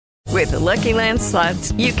With the Lucky Land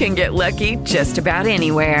Slots, you can get lucky just about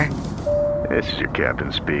anywhere. This is your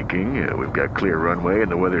captain speaking. We've got clear runway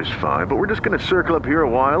and the weather's fine, but we're just going to circle up here a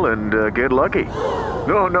while and get lucky.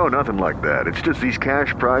 No, nothing like that. It's just these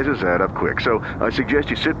cash prizes add up quick. So I suggest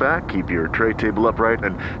you sit back, keep your tray table upright,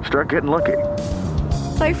 and start getting lucky.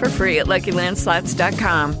 Play for free at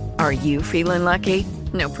LuckyLandSlots.com. Are you feeling lucky?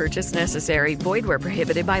 No purchase necessary. Void where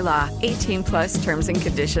prohibited by law. 18 plus terms and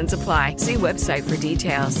conditions apply. See website for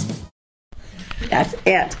details. That's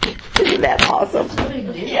it. Isn't that awesome?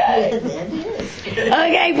 Yes.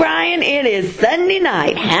 Okay, Brian, it is Sunday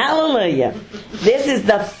night. Hallelujah. This is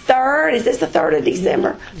the 3rd. Is this the 3rd of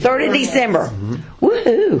December? 3rd of December.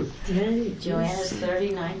 Woohoo. Joanna's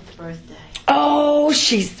 39th birthday. Oh,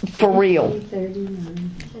 she's for real.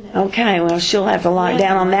 Okay, well, she'll have to lock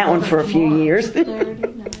down on that one for a few years.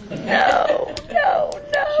 No.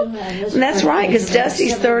 That's right, because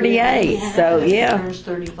Dusty's 38. So, yeah. Turns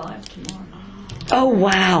 35 tomorrow. Oh,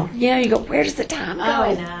 wow. Yeah, you go, where does the time go?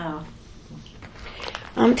 I know.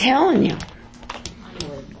 I'm telling you.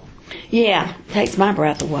 Yeah, takes my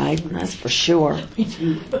breath away, that's for sure.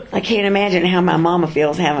 I can't imagine how my mama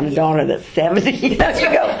feels having a daughter that's 70. You know, you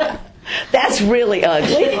go, that's really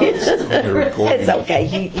ugly. It's okay.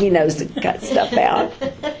 He knows to cut stuff out.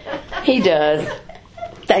 He does.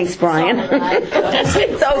 Thanks, Brian.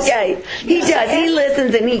 It's okay. He does. He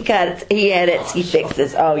listens and he cuts, he edits, he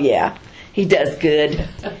fixes. Oh, yeah. He does good.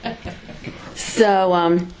 So,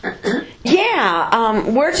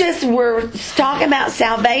 we're talking about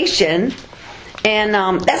salvation, and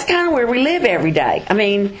that's kind of where we live every day. I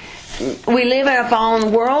mean, we live in a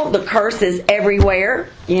fallen world. The curse is everywhere,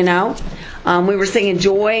 you know. We were singing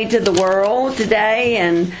Joy to the World today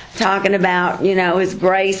and talking about, you know, His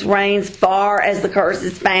grace reigns far as the curse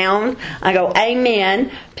is found. I go,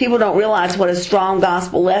 amen. People don't realize what a strong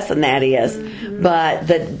gospel lesson that is. Mm-hmm. But,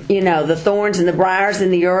 the thorns and the briars in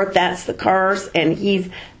the earth, that's the curse, and He's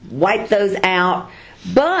wiped those out.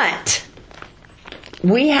 But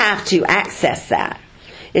we have to access that.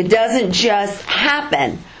 It doesn't just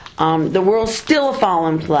happen. The world's still a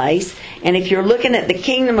fallen place, and if you're looking at the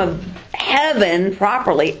kingdom of heaven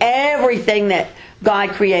properly, everything that God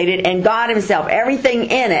created and God Himself, everything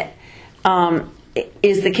in it,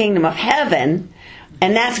 is the kingdom of heaven,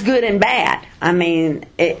 and that's good and bad. I mean,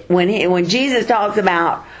 when Jesus talks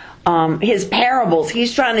about His parables,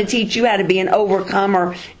 He's trying to teach you how to be an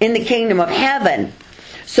overcomer in the kingdom of heaven.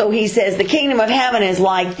 So He says the kingdom of heaven is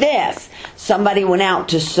like this. Somebody went out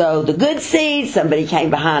to sow the good seed. Somebody came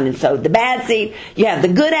behind and sowed the bad seed. You have the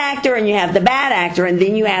good actor and you have the bad actor, and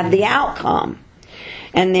then you have the outcome.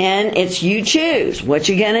 And then it's you choose what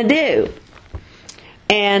you're going to do.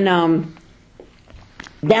 And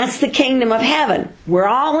that's the kingdom of heaven. We're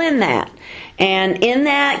all in that. And in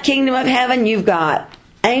that kingdom of heaven, you've got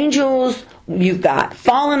angels. You've got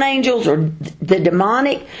fallen angels or the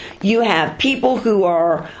demonic. You have people who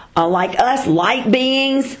are like us, light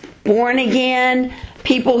beings, born again,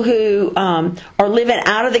 people who are living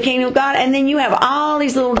out of the kingdom of God. And then you have all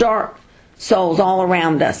these little dark souls all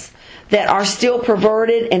around us that are still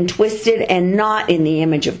perverted and twisted and not in the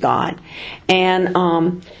image of God. And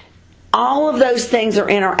all of those things are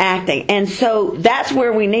interacting. And so that's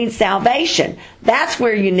where we need salvation. That's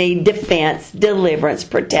where you need defense, deliverance,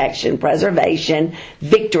 protection, preservation,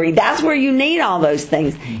 victory. That's where you need all those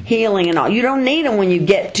things. Healing and all. You don't need them when you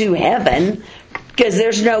get to heaven, because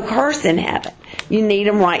there's no curse in heaven. You need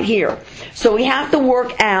them right here. So we have to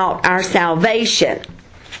work out our salvation.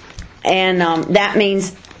 And that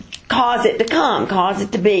means cause it to come, cause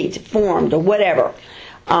it to be, to form, to whatever.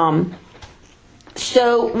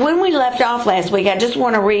 So when we left off last week, I just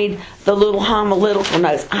want to read the little homiletical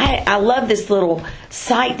notes. I love this little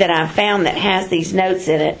site that I found that has these notes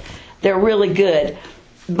in it. They're really good.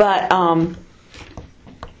 But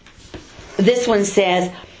this one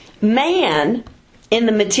says, man in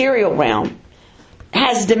the material realm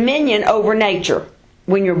has dominion over nature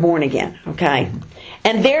when you're born again, okay?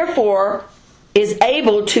 And therefore is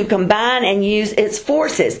able to combine and use its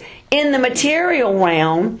forces. In the material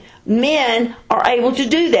realm, men are able to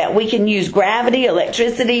do that. We can use gravity,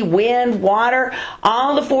 electricity, wind, water,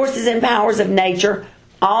 all the forces and powers of nature,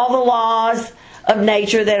 all the laws of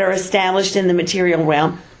nature that are established in the material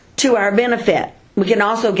realm to our benefit. We can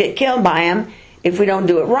also get killed by them if we don't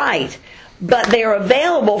do it right. But they are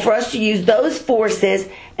available for us to use those forces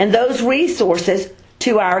and those resources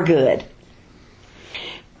to our good.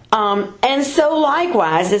 And so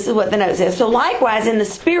likewise, this is what the note says, so likewise in the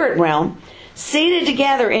spirit realm, seated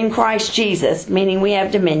together in Christ Jesus, meaning we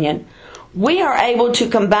have dominion, we are able to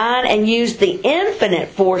combine and use the infinite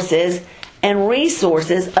forces and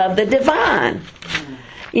resources of the divine.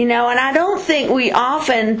 And I don't think we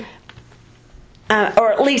often,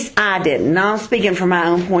 or at least I didn't. I'm speaking from my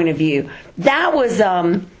own point of view. That was,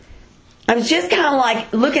 I was just kind of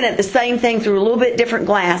like looking at the same thing through a little bit different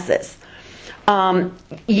glasses.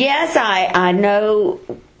 Yes, I know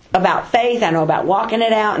about faith. I know about walking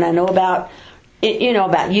it out, and I know about,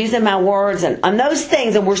 about using my words and those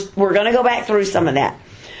things. And we're going to go back through some of that.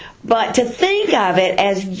 But to think of it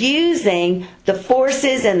as using the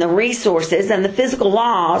forces and the resources and the physical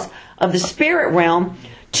laws of the spirit realm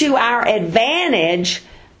to our advantage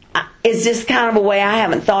is just kind of a way I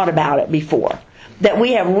haven't thought about it before. That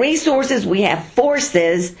we have resources, we have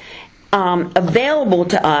forces available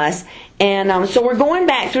to us. And so we're going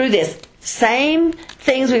back through this. Same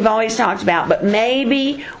things we've always talked about, but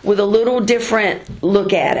maybe with a little different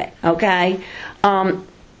look at it, okay?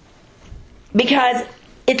 Because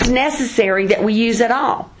it's necessary that we use it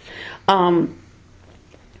all.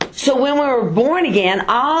 So when we were born again,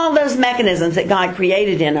 all those mechanisms that God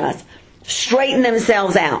created in us straighten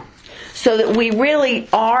themselves out. So that we really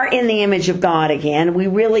are in the image of God again. We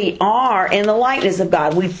really are in the likeness of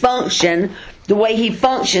God. We function the way He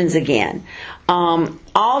functions again.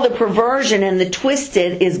 All the perversion and the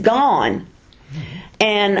twisted is gone.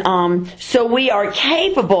 And so we are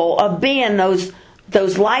capable of being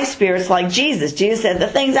those life spirits like Jesus. Jesus said, the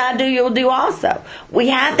things I do, you'll do also. We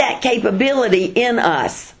have that capability in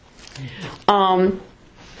us.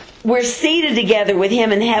 We're seated together with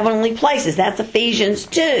Him in heavenly places. That's Ephesians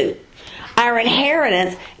 2. Our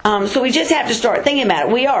inheritance, so we just have to start thinking about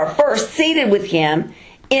it. We are first seated with Him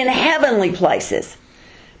in heavenly places.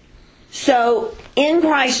 So in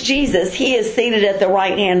Christ Jesus, He is seated at the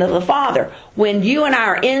right hand of the Father. When you and I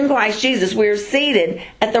are in Christ Jesus, we're seated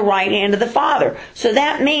at the right hand of the Father. So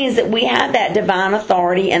that means that we have that divine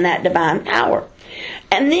authority and that divine power.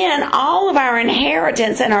 And then all of our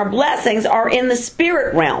inheritance and our blessings are in the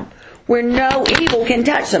spirit realm, where no evil can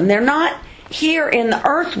touch them. They're not here in the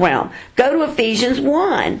earth realm. Go to Ephesians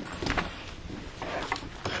 1.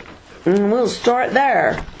 And we'll start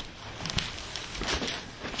there.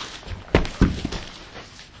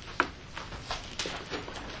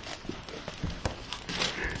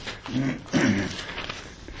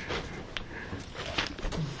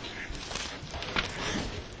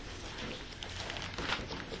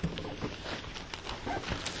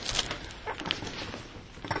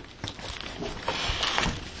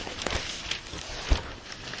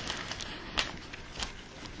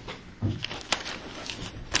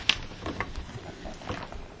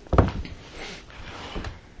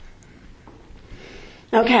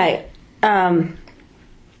 Okay,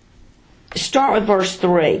 start with verse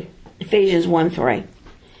 3, Ephesians 1:3.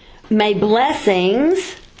 May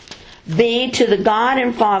blessings be to the God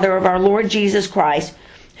and Father of our Lord Jesus Christ,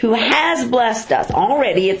 who has blessed us.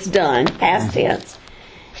 Already it's done, past tense.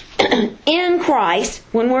 In Christ,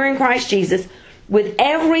 when we're in Christ Jesus, with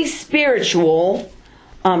every spiritual,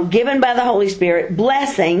 given by the Holy Spirit,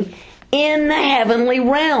 blessing in the heavenly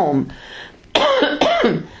realm.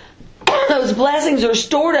 Those blessings are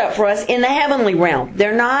stored up for us in the heavenly realm.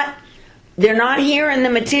 They're not here in the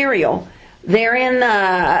material. They're in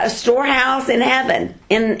the storehouse in heaven,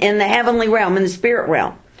 in the heavenly realm, in the spirit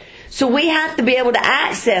realm. So we have to be able to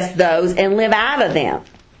access those and live out of them.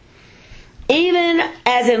 Even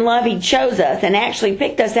as in love He chose us and actually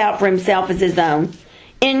picked us out for Himself as His own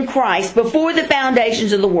in Christ before the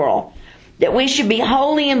foundations of the world, that we should be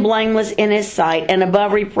holy and blameless in His sight and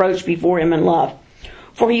above reproach before Him in love.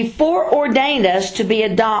 For He foreordained us to be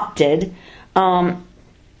adopted.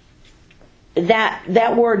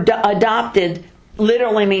 That word adopted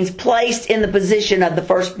literally means placed in the position of the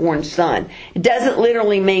firstborn son. It doesn't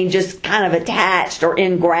literally mean just kind of attached or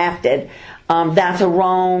engrafted. That's a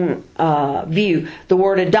wrong view. The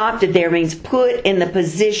word adopted there means put in the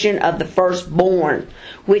position of the firstborn,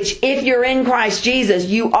 which if you're in Christ Jesus,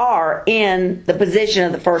 you are in the position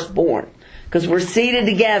of the firstborn. Because we're seated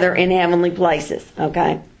together in heavenly places.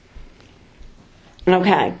 Okay?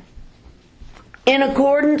 Okay. In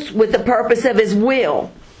accordance with the purpose of His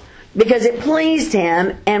will. Because it pleased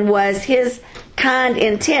Him and was His kind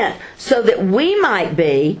intent. So that we might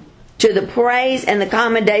be to the praise and the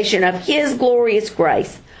commendation of His glorious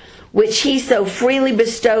grace. Which He so freely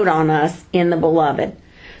bestowed on us in the Beloved.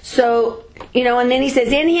 So, and then He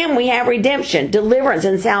says, in Him we have redemption, deliverance,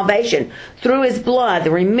 and salvation through His blood, the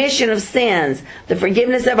remission of sins, the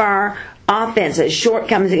forgiveness of our offenses,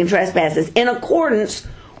 shortcomings, and trespasses, in accordance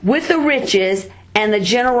with the riches and the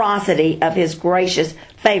generosity of His gracious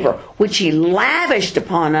favor, which He lavished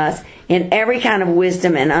upon us in every kind of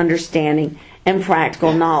wisdom and understanding and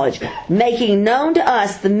practical knowledge, making known to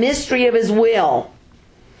us the mystery of His will,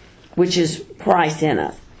 which is Christ in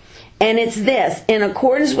us. And it's this: in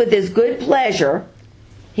accordance with His good pleasure,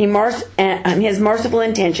 His merciful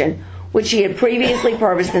intention, which He had previously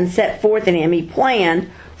purposed and set forth in Him, He planned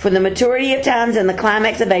for the maturity of times and the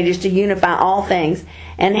climax of ages to unify all things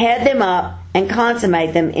and head them up and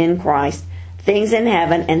consummate them in Christ, things in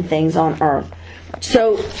heaven and things on earth.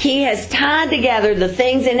 So He has tied together the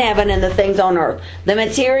things in heaven and the things on earth. The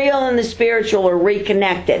material and the spiritual are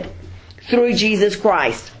reconnected through Jesus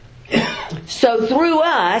Christ. So through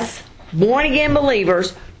us, born again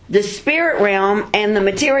believers, the spirit realm and the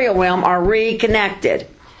material realm are reconnected.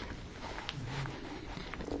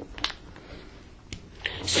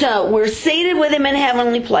 So we're seated with Him in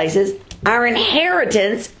heavenly places. Our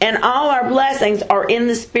inheritance and all our blessings are in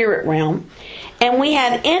the spirit realm. And we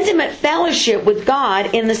have intimate fellowship with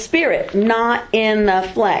God in the spirit, not in the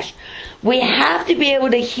flesh. We have to be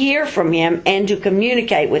able to hear from Him and to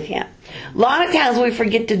communicate with Him. A lot of times we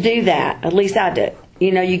forget to do that. At least I do.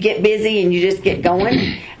 You know, you get busy and you just get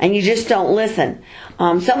going and you just don't listen.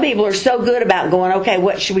 Some people are so good about going, okay,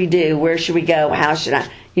 what should we do? Where should we go? How should I?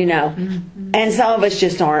 You know. Mm-hmm. And some of us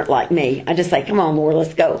just aren't like me. I just say, come on, Lord,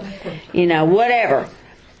 let's go. You know, whatever.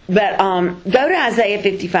 But go to Isaiah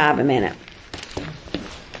 55 a minute.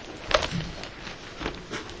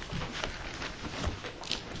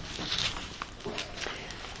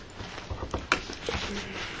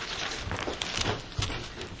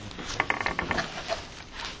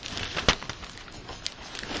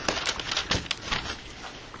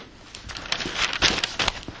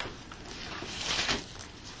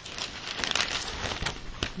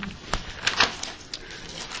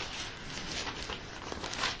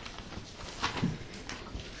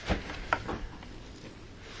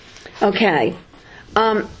 Okay.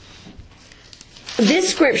 This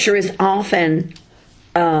scripture is often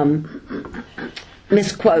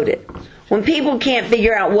misquoted. When people can't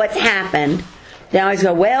figure out what's happened, they always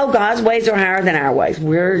go, well, God's ways are higher than our ways.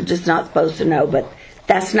 We're just not supposed to know. But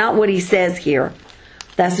that's not what He says here.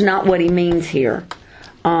 That's not what He means here.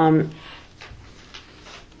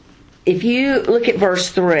 If you look at verse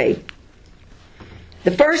 3,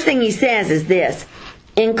 the first thing He says is this: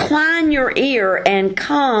 incline your ear and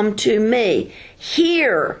come to me.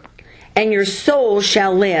 Hear, and your soul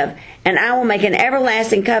shall live. And I will make an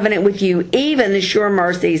everlasting covenant with you, even the sure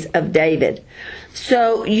mercies of David.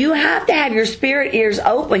 So you have to have your spirit ears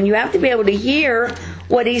open. You have to be able to hear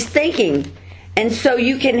what He's thinking. And so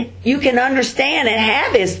you can understand and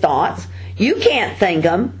have His thoughts. You can't think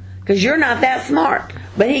them because you're not that smart.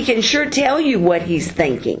 But He can sure tell you what He's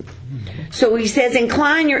thinking. So He says,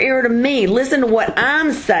 incline your ear to me. Listen to what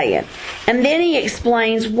I'm saying. And then He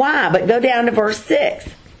explains why. But go down to verse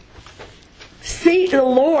 6. Seek the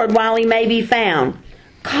Lord while He may be found.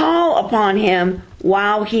 Call upon Him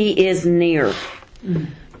while He is near.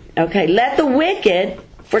 Okay, let the wicked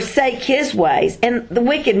forsake his ways. And the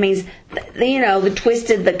wicked means, the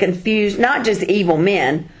twisted, the confused, not just evil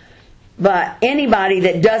men, but anybody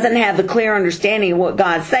that doesn't have the clear understanding of what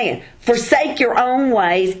God's saying. Forsake your own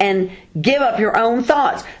ways and give up your own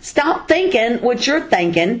thoughts. Stop thinking what you're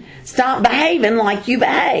thinking. Stop behaving like you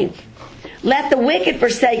behave. Let the wicked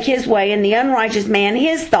forsake his way and the unrighteous man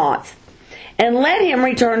his thoughts. And let him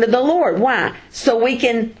return to the Lord. Why? So we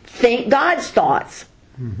can think God's thoughts.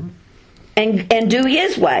 Mm-hmm. And do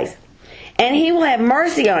His ways. And He will have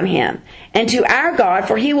mercy on him. And to our God,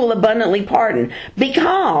 for He will abundantly pardon.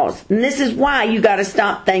 Because, and this is why you got to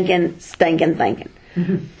stop thinking.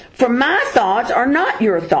 Mm-hmm. For my thoughts are not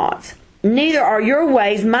your thoughts, neither are your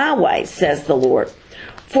ways my ways, says the Lord.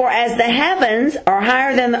 For as the heavens are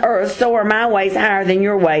higher than the earth, so are my ways higher than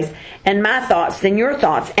your ways, and my thoughts than your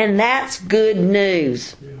thoughts. And that's good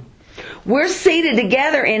news. Yeah. We're seated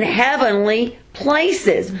together in heavenly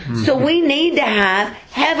places. Mm-hmm. So we need to have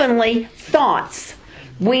heavenly thoughts.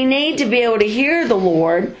 We need to be able to hear the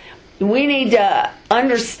Lord. We need to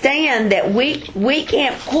understand that we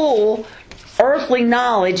can't pull earthly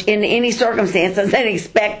knowledge into any circumstances and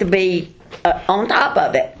expect to be on top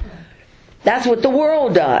of it. That's what the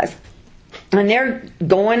world does. And they're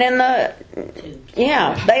going in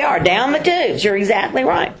they are down the tubes. You're exactly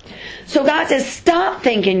right. So God says, stop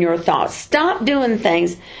thinking your thoughts. Stop doing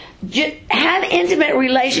things. Just have intimate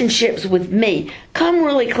relationships with me. Come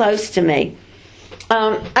really close to me.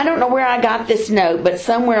 I don't know where I got this note, but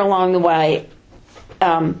somewhere along the way,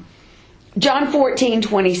 John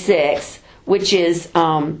 14:26, which is,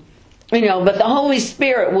 but the Holy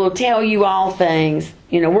Spirit will tell you all things.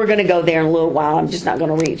 We're going to go there in a little while. I'm just not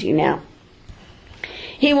going to read to you now.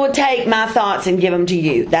 He will take my thoughts and give them to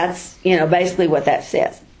you. That's, basically what that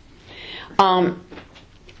says.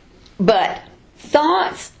 But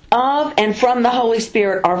thoughts of and from the Holy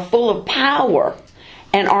Spirit are full of power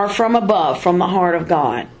and are from above, from the heart of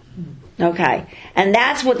God. Okay. And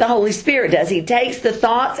that's what the Holy Spirit does. He takes the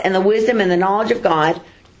thoughts and the wisdom and the knowledge of God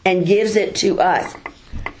and gives it to us.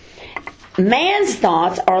 Man's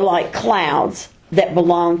thoughts are like clouds that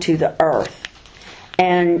belong to the earth.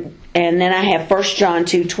 And then I have 1 John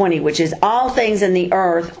 2:20, which is, all things in the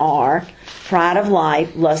earth are pride of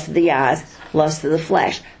life, lust of the eyes, lust of the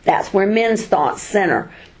flesh. That's where men's thoughts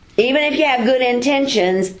center. Even if you have good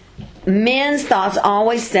intentions, men's thoughts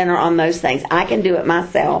always center on those things. I can do it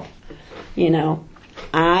myself. You know,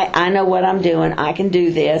 I know what I'm doing. I can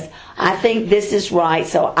do this. I think this is right,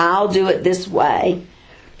 so I'll do it this way.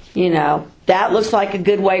 You know, that looks like a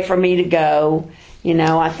good way for me to go. You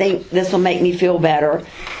know, I think this will make me feel better.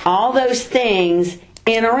 All those things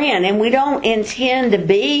enter in, and we don't intend to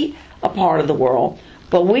be a part of the world,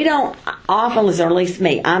 but we don't often listen, or at least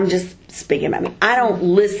me, I'm just speaking about me, I don't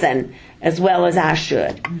listen as well as I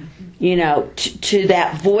should, you know, to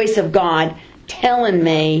that voice of God telling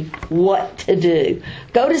me what to do.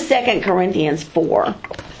 Go to 2 Corinthians 4.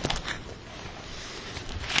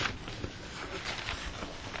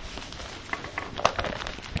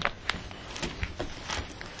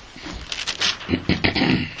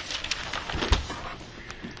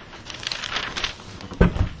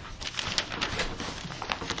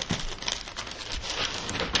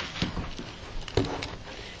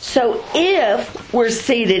 So if we're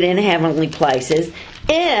seated in heavenly places,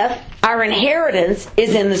 if our inheritance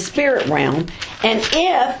is in the spirit realm, and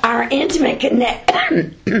if our intimate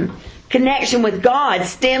connection with God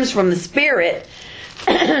stems from the spirit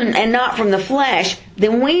and not from the flesh,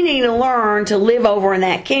 then we need to learn to live over in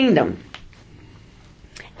that kingdom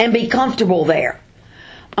and be comfortable there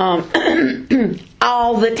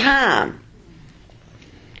all the time.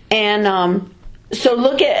 And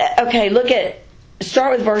so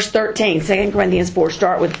start with verse 13. 2 Corinthians 4,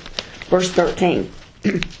 start with verse 13.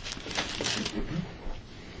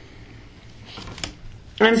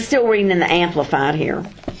 I'm still reading in the Amplified here.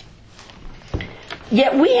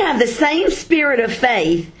 Yet we have the same spirit of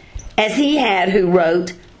faith as he had who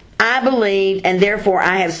wrote, I believed and therefore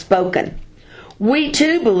I have spoken. We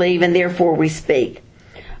too believe and therefore we speak.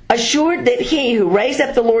 Assured that he who raised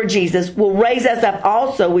up the Lord Jesus will raise us up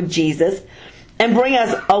also with Jesus and bring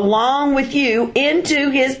us along with you into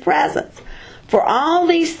his presence. For all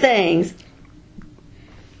these things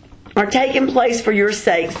are taking place for your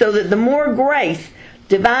sake, so that the more grace,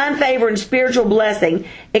 divine favor, and spiritual blessing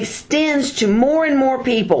extends to more and more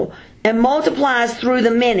people and multiplies through the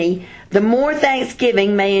many, the more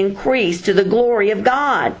thanksgiving may increase to the glory of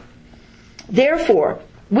God. Therefore,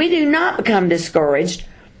 we do not become discouraged,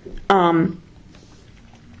 utterly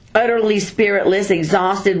spiritless,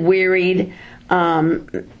 exhausted, wearied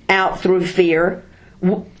out through fear.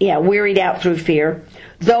 Wearied out through fear.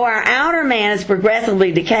 Though our outer man is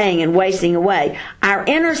progressively decaying and wasting away, our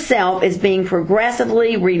inner self is being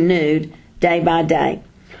progressively renewed day by day.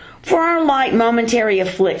 For our light momentary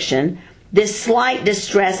affliction, this slight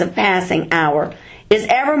distress of passing hour, is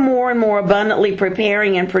ever more and more abundantly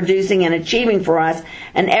preparing and producing and achieving for us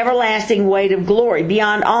an everlasting weight of glory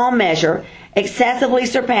beyond all measure, excessively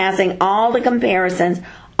surpassing all the comparisons,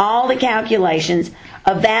 all the calculations,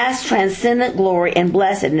 a vast transcendent glory and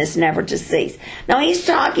blessedness never to cease. Now he's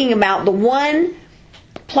talking about the one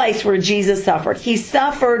place where Jesus suffered. He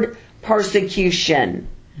suffered persecution.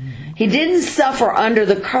 He didn't suffer under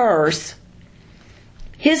the curse.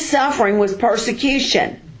 His suffering was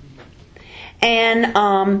persecution.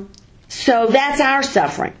 And so that's our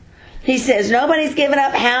suffering. He says, nobody's given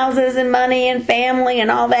up houses and money and family and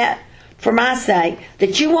all that for my sake,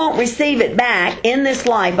 that you won't receive it back in this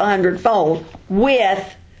life 100-fold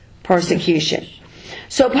with persecution.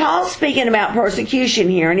 So Paul's speaking about persecution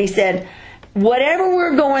here, and he said, whatever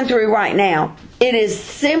we're going through right now, it is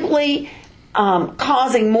simply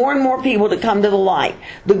causing more and more people to come to the light.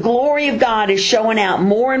 The glory of God is showing out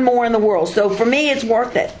more and more in the world. So for me, it's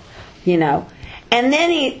worth it, you know. And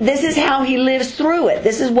then this is how he lives through it.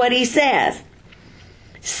 This is what he says.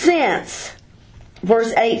 Since,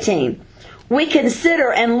 verse 18, we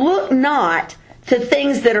consider and look not to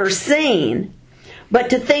things that are seen, but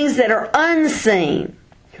to things that are unseen.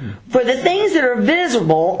 For the things that are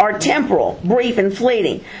visible are temporal, brief, and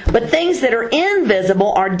fleeting. But things that are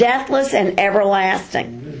invisible are deathless and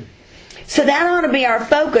everlasting. So that ought to be our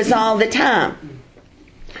focus all the time.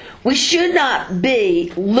 We should not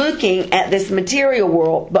be looking at this material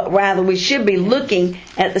world, but rather we should be looking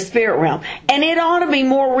at the spirit realm. And it ought to be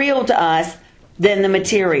more real to us than the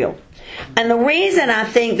material. And the reason I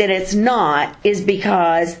think that it's not is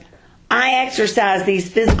because I exercise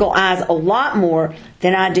these physical eyes a lot more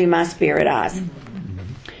than I do my spirit eyes.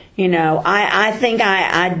 You know, I think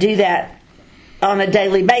I do that on a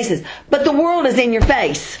daily basis. But the world is in your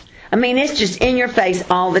face. I mean, it's just in your face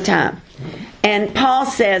all the time. And Paul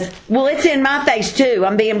says, well, it's in my face too.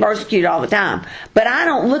 I'm being persecuted all the time. But I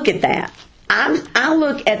don't look at that. I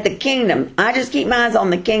look at the kingdom. I just keep my eyes on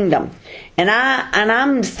the kingdom. And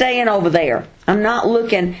I'm staying over there. I'm not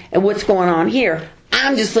looking at what's going on here.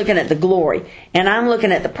 I'm just looking at the glory. And I'm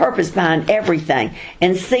looking at the purpose behind everything.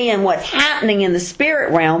 And seeing what's happening in the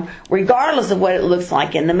spirit realm, regardless of what it looks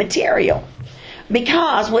like in the material.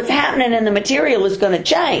 Because what's happening in the material is going to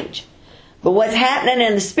change. But what's happening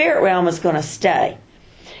in the spirit realm is going to stay.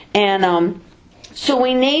 And so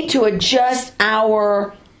we need to adjust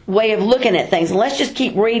our way of looking at things. And let's just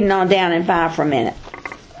keep reading on down in 5 for a minute.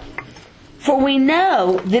 For we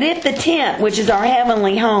know that if the tent, which is our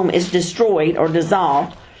heavenly home, is destroyed or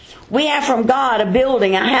dissolved, we have from God a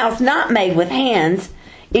building, a house not made with hands,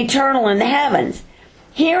 eternal in the heavens.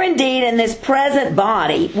 Here indeed in this present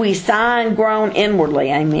body we sigh and groan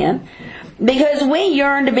inwardly, amen, because we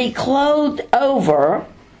yearn to be clothed over,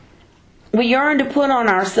 we yearn to put on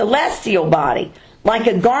our celestial body, like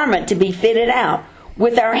a garment to be fitted out,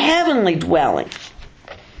 with our heavenly dwelling,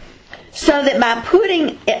 so that by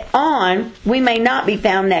putting it on we may not be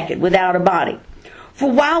found naked, without a body.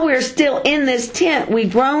 For while we are still in this tent, we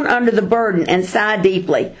groan under the burden and sigh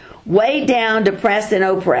deeply, weighed down, depressed, and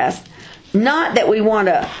oppressed. Not that we want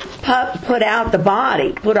to put off the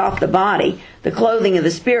body, the clothing of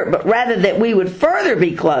the spirit, but rather that we would further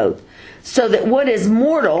be clothed, so that what is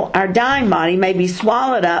mortal, our dying body, may be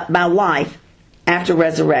swallowed up by life after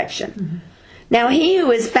resurrection. Mm-hmm. Now he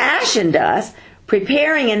who has fashioned us,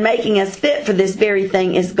 preparing and making us fit for this very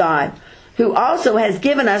thing, is God, who also has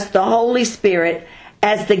given us the Holy Spirit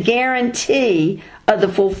as the guarantee of the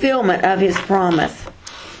fulfillment of his promise.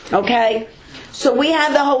 Okay? So we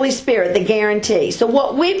have the Holy Spirit, the guarantee. So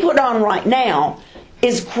what we put on right now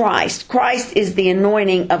is Christ. Christ is the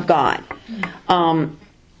anointing of God.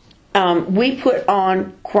 We put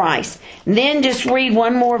on Christ. And then just read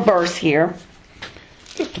one more verse here.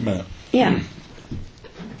 Just a minute. Yeah.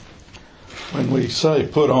 When we say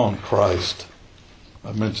put on Christ,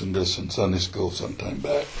 I mentioned this in Sunday school some time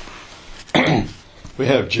back. We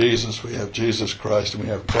have Jesus Christ, and we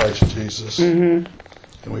have Christ Jesus. Mm-hmm.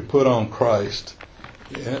 And we put on Christ.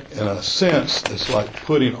 In a sense, it's like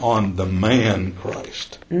putting on the man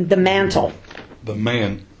Christ. The mantle. The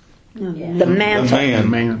man. Yeah. The mantle. The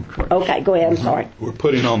man Christ. Okay, go ahead. I'm sorry. We're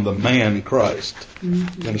putting on the man Christ.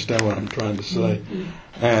 Mm-hmm. You understand what I'm trying to say? Mm-hmm.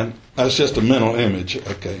 And that's just a mental image,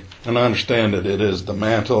 okay? And I understand that it is the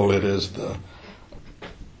mantle, it is the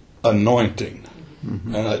anointing.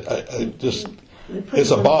 Mm-hmm. And I just,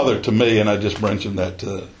 it's a bother to me, and I just mentioned that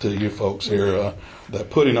to you folks here, that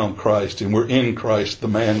putting on Christ, and we're in Christ, the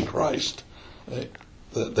man Christ.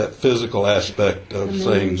 That physical aspect of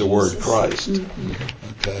saying the word Christ.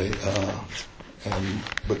 Mm-hmm. Okay? And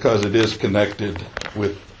because it is connected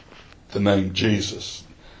with the name Jesus.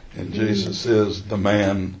 And Jesus is the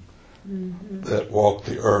man that walked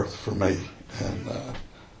the earth for me.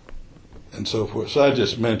 And so forth. So I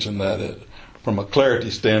just mentioned that from a clarity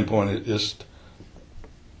standpoint, it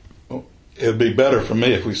would be better for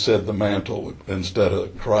me if we said the mantle instead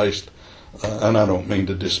of Christ. And I don't mean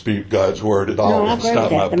to dispute God's word at all. No, it's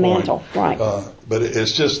not my point. Mantle. Right. But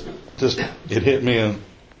it's just it hit me in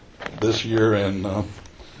this year, and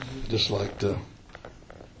just like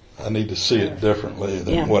I need to see it differently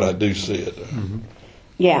than what I do see it. Mm-hmm.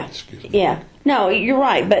 Yeah. Excuse me. Yeah. No, you're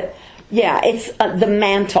right. But yeah, it's the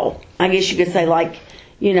mantle. I guess you could say, like,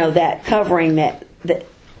 that covering that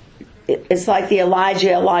it's like the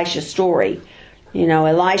Elijah-Elisha story.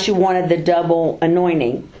 Elisha wanted the double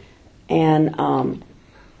anointing. And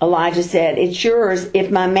Elijah said, it's yours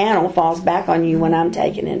if my mantle falls back on you when I'm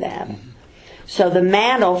taken into heaven. Mm-hmm. So the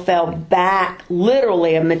mantle fell back,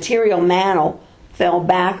 literally a material mantle fell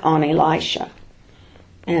back on Elisha.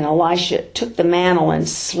 And Elisha took the mantle and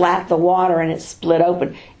slapped the water and it split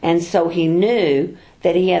open. And so he knew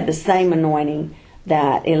that he had the same anointing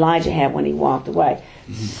that Elijah had when he walked away.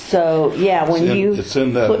 Mm-hmm. So, yeah, it's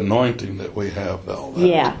in that anointing that we have all that.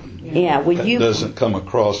 Yeah. Yeah, that doesn't come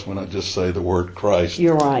across when I just say the word Christ.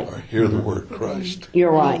 You're right. Or hear the word Christ.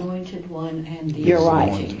 You're right. The anointed one and the You're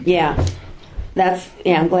right. Yeah.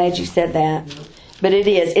 I'm glad you said that. But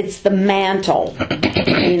it's the mantle,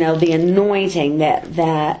 the anointing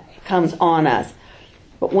that comes on us.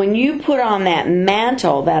 But when you put on that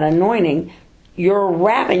mantle, that anointing, you're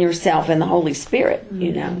wrapping yourself in the Holy Spirit,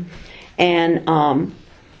 And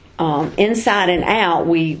inside and out,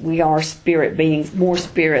 we are spirit beings, more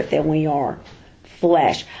spirit than we are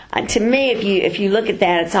flesh. To me, if you look at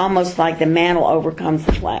that, it's almost like the mantle overcomes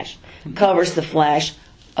the flesh, covers the flesh,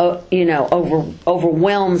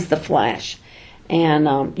 overwhelms the flesh. And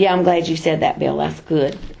I'm glad you said that, Bill. That's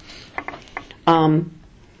good.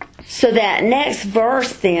 So that next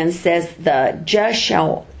verse then says, the just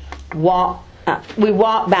shall walk. We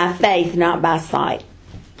walk by faith, not by sight.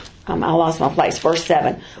 I lost my place. Verse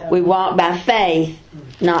 7. We walk by faith,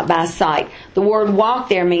 not by sight. The word walk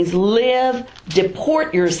there means live,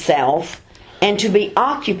 deport yourself, and to be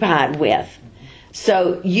occupied with.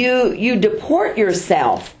 So you deport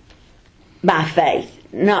yourself by faith,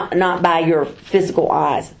 not by your physical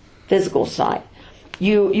eyes, physical sight.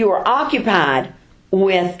 You are occupied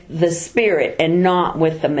with the Spirit and not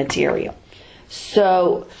with the material.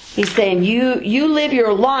 So he's saying you live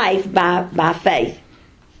your life by faith,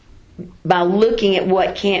 by looking at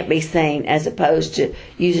what can't be seen as opposed to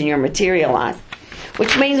using your material eyes.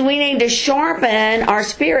 Which means we need to sharpen our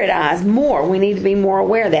spirit eyes more. We need to be more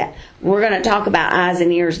aware of that. We're going to talk about eyes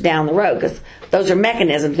and ears down the road, because those are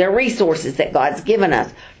mechanisms. They're resources that God's given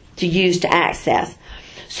us to use to access.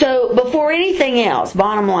 So before anything else,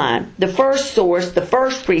 bottom line, the first source, the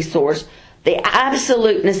first resource, the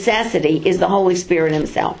absolute necessity is the Holy Spirit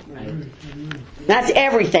Himself. Right. That's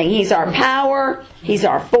everything. He's our power, He's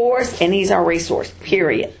our force, and He's our resource,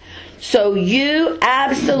 period. So you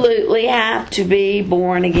absolutely have to be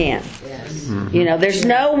born again. Yes. There's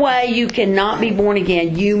no way you cannot be born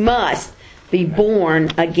again. You must be born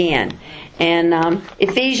again. And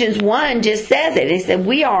Ephesians 1 just says it. It said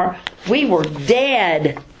we were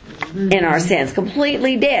dead in our sins,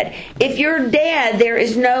 completely dead. If you're dead, there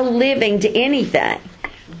is no living to anything.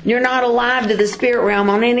 You're not alive to the spirit realm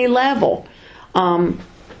on any level.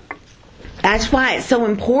 That's why it's so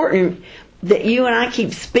important that you and I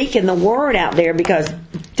keep speaking the word out there, because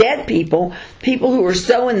dead people who are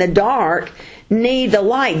so in the dark, need the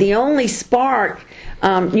light. The only spark,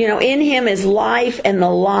 in Him is life, and the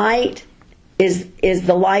light is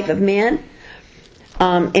the life of men.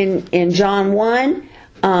 In John 1,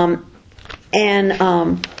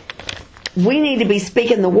 we need to be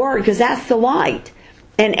speaking the word, because that's the light.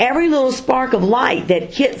 And every little spark of light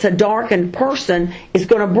that hits a darkened person is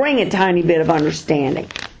going to bring a tiny bit of understanding.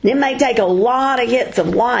 It may take a lot of hits of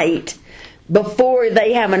light before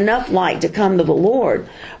they have enough light to come to the Lord.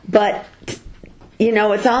 But,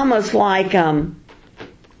 it's almost like,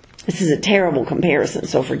 this is a terrible comparison,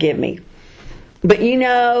 so forgive me. But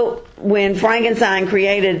when Frankenstein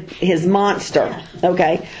created his monster,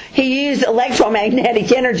 okay, he used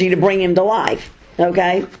electromagnetic energy to bring him to life,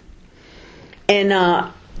 okay?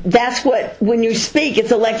 And that's when you speak,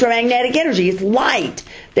 it's electromagnetic energy. It's light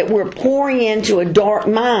that we're pouring into a dark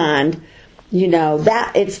mind.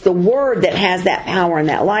 That it's the word that has that power and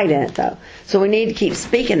that light in it, though. So we need to keep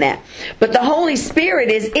speaking that. But the Holy Spirit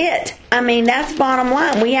is it. That's bottom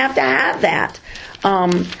line. We have to have that.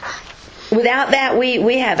 Without that,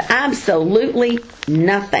 we have absolutely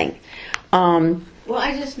nothing. Well,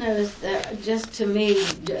 I just noticed that, just to me,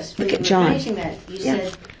 just look at John. Finishing that, you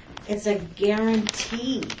said it's a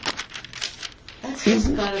guarantee. That's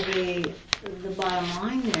just got to be the bottom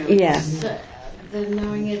line there. Yes. The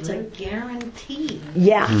knowing it's a guarantee.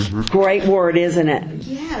 Yeah. Great word, isn't it?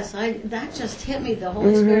 Yes, that just hit me. The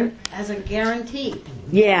Holy Spirit as a guarantee.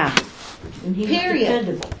 Yeah. And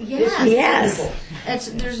period. Yes.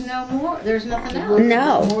 There's no more. There's nothing else.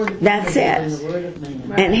 No, that's it.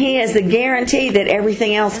 And He is the guarantee that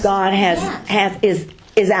everything else God has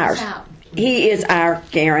is ours. He is our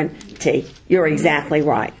guarantee. You're exactly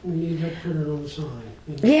right. We need to put it on the sign.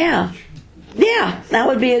 Yeah. Yeah, that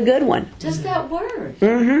would be a good one. Just that word.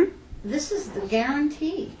 Mm-hmm. This is the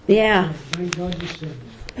guarantee. Yeah. Thank God you said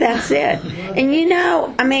that. That's it.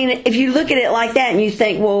 And if you look at it like that and you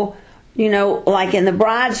think, well, like in the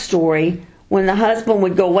bride story, when the husband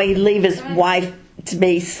would go away, he'd leave his wife to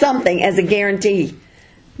be something as a guarantee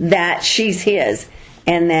that she's his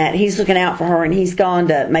and that he's looking out for her and he's gone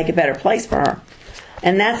to make a better place for her.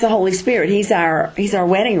 And that's the Holy Spirit. He's our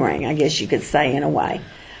wedding ring, I guess you could say, in a way.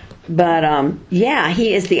 But,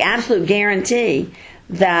 He is the absolute guarantee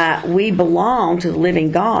that we belong to the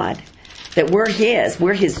living God, that we're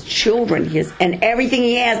His children, and everything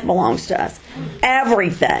He has belongs to us.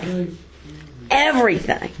 Everything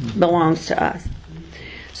belongs to us.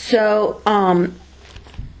 So,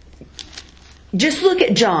 just look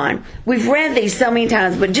at John. We've read these so many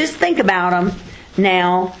times, but just think about them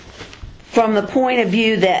now from the point of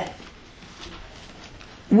view that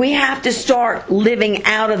we have to start living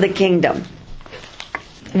out of the kingdom.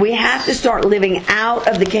 We have to start living out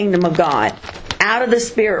of the kingdom of God, out of the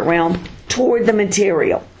spirit realm, toward the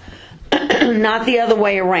material, not the other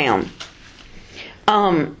way around.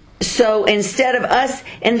 So instead of us,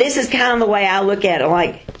 and this is kind of the way I look at it,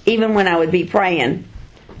 like even when I would be praying,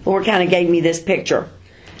 the Lord kind of gave me this picture.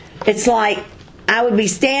 It's like I would be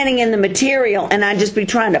standing in the material and I'd just be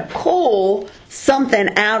trying to pull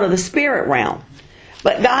something out of the spirit realm.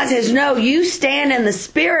 But God says, no, you stand in the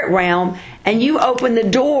spirit realm and you open the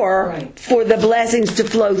door for the blessings to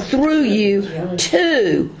flow through you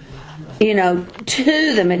to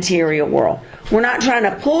the material world. We're not trying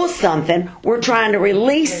to pull something. We're trying to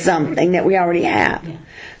release something that we already have.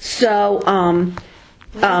 So,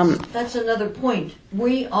 that's another point.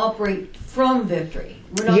 We operate from victory.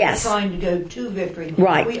 We're not trying to go to victory.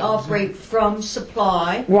 Right. We operate from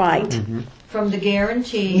supply. Right. Mm-hmm. From the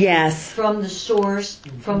guarantee. Yes. From the source.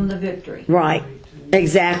 From the victory. Right.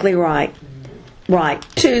 Exactly right. Right.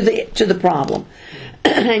 To the problem.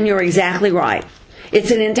 And you're exactly right.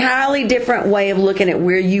 It's an entirely different way of looking at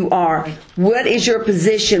where you are. What is your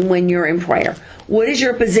position when you're in prayer? What is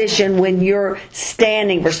your position when you're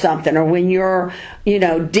standing for something or when you're,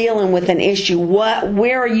 dealing with an issue?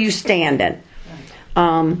 Where are you standing?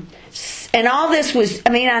 And all this was,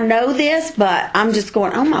 I know this, but I'm just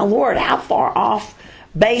going, oh my Lord, how far off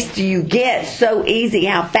base do you get so easy?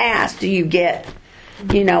 How fast do you get,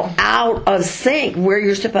 out of sync where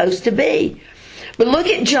you're supposed to be? But look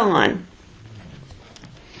at John.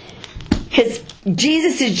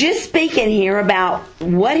 Jesus is just speaking here about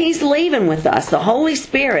what He's leaving with us, the Holy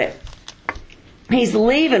Spirit. He's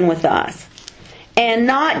leaving with us. And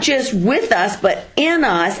not just with us, but in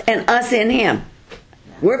us and us in Him.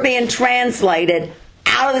 We're being translated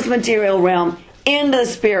out of this material realm into the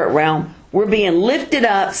spirit realm. We're being lifted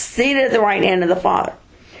up, seated at the right hand of the Father.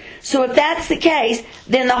 So if that's the case,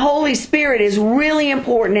 then the Holy Spirit is really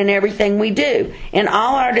important in everything we do. In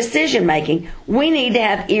all our decision making, we need to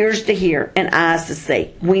have ears to hear and eyes to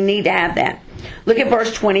see. We need to have that. Look at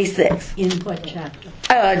verse 26. In what chapter?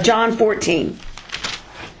 John 14.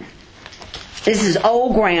 This is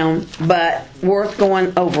old ground, but worth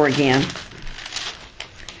going over again.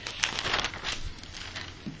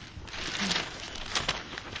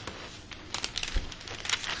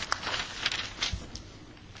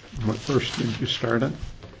 What verse did you start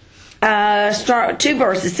at? Start 2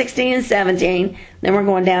 verses, 16 and 17. Then we're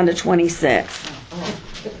going down to 26.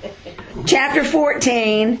 Chapter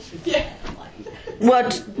 14.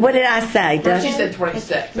 What did I say? She said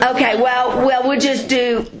 26. Okay, well, we'll just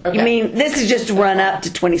do, Okay. This is just to run up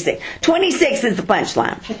to 26. 26 is the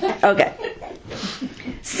punchline. Okay.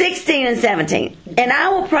 16 and 17. And I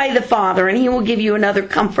will pray the Father, and He will give you another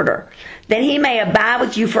comforter, that He may abide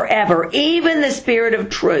with you forever, even the Spirit of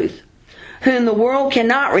truth, whom the world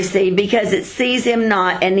cannot receive because it sees Him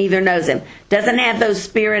not and neither knows Him. Doesn't have those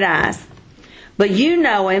spirit eyes. But you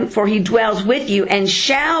know Him, for He dwells with you and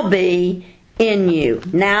shall be in you.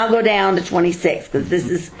 Now go down to 26, because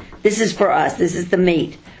this is for us. This is the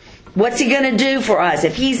meat. What's He going to do for us?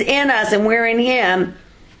 If He's in us and we're in Him,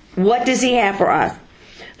 what does He have for us?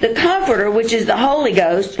 The Comforter, which is the Holy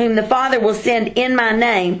Ghost, whom the Father will send in my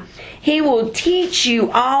name, He will teach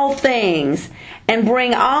you all things and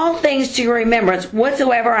bring all things to your remembrance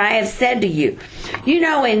whatsoever I have said to you.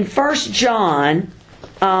 In 1 John,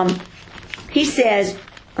 he says,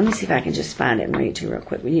 let me see if I can just find it and read it to you real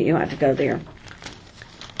quick. You don't have to go there.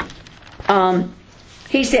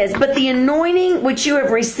 He says, but the anointing which you have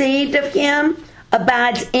received of Him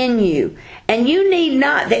abides in you, and you need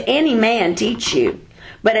not that any man teach you.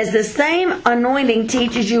 But as the same anointing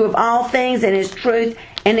teaches you of all things and is truth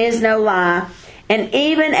and is no lie, and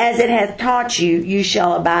even as it hath taught you, you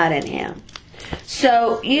shall abide in Him.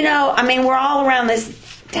 So, we're all around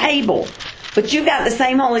this table, but you've got the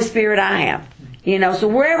same Holy Spirit I have. So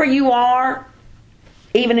wherever you are,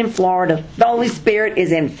 even in Florida, the Holy Spirit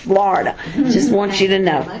is in Florida. Just want you to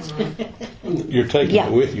know. You're taking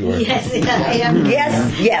it with you, aren't you?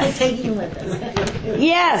 Yes. Taking with us.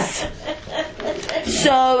 Yes.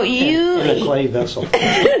 So In a clay vessel.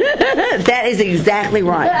 that is exactly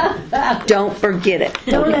right. Don't forget it.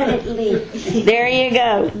 Don't let it leak. There you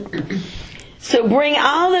go. So bring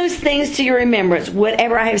all those things to your remembrance,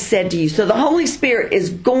 whatever I have said to you. So the Holy Spirit is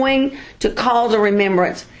going to call to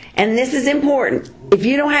remembrance. And this is important. If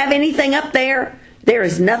you don't have anything up there, there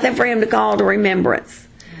is nothing for Him to call to remembrance.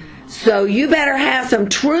 So you better have some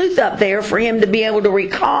truth up there for Him to be able to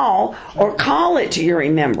recall or call it to your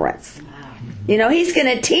remembrance. He's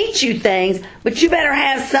going to teach you things, but you better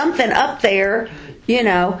have something up there,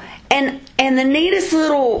 And the neatest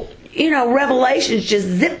little, revelations just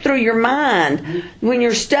zip through your mind when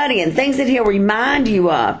you're studying, things that He'll remind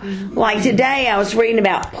you of. Like today I was reading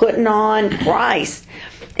about putting on Christ.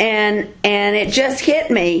 And it just hit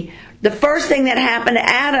me The first thing that happened to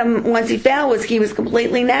Adam once he fell was he was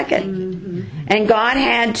completely naked. And God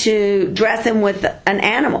had to dress him with an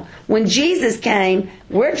animal. When Jesus came,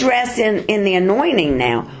 we're dressed in the anointing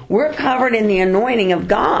now. We're covered in the anointing of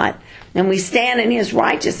God. And we stand in His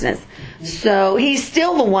righteousness. So He's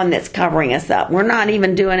still the one that's covering us up. We're not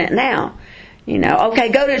even doing it now. You know. Okay,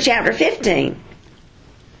 go to chapter 15.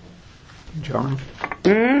 John.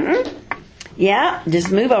 Yeah,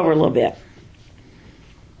 just move over a little bit.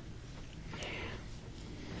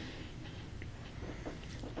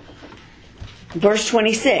 Verse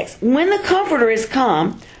 26. When the Comforter is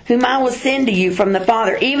come, whom I will send to you from the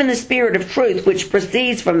Father, even the Spirit of truth which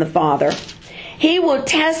proceeds from the Father, He will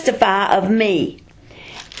testify of me.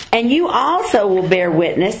 And you also will bear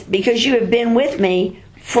witness, because you have been with me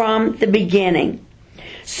from the beginning.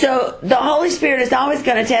 So the Holy Spirit is always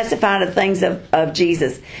going to testify to things of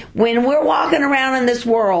Jesus. When we're walking around in this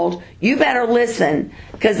world, you better listen,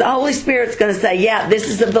 because the Holy Spirit's going to say, yeah, this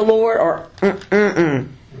is of the Lord, or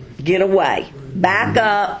get away. Back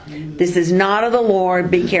up. This is not of the Lord.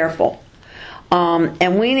 Be careful.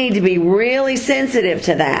 And we need to be really sensitive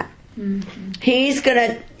to that. He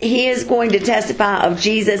is going to testify of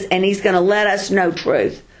Jesus, and He's going to let us know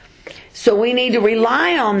truth. So we need to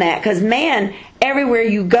rely on that, because man, everywhere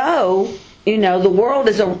you go, you know, the world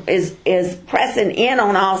is pressing in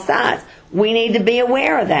on all sides. We need to be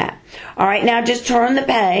aware of that. All right, now just turn the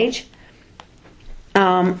page.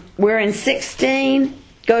 We're in 16.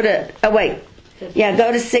 Go to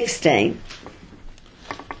 16.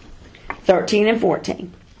 13 and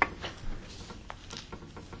 14.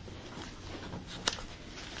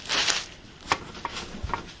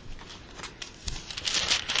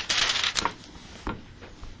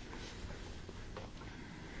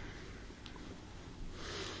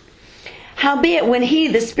 Howbeit, when He,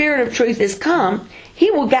 the Spirit of truth, is come, He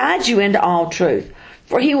will guide you into all truth.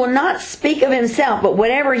 For He will not speak of Himself, but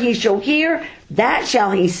whatever He shall hear, that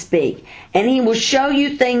shall He speak. And He will show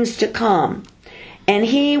you things to come. And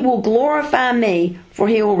He will glorify me, for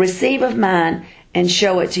He will receive of mine and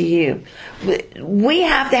show it to you. We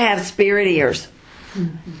have to have spirit ears.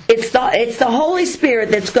 It's the Holy Spirit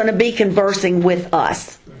that's going to be conversing with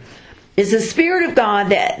us. It's the Spirit of God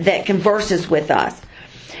that converses with us.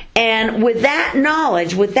 And with that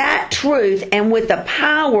knowledge, with that truth, and with the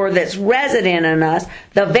power that's resident in us,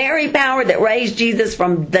 the very power that raised Jesus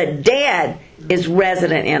from the dead is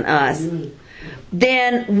resident in us,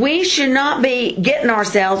 then we should not be getting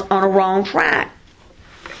ourselves on a wrong track.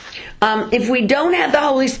 If we don't have the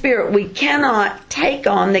Holy Spirit, we cannot take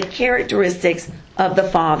on the characteristics of the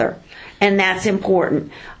Father. And that's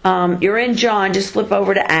important. You're in John, just flip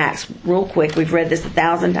over to Acts real quick. We've read this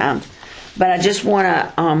 1,000 times. But I just want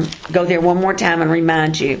to go there one more time and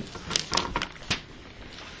remind you.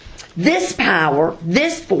 This power,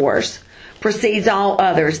 this force, precedes all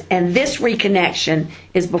others. And this reconnection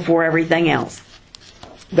is before everything else.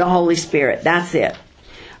 The Holy Spirit. That's it.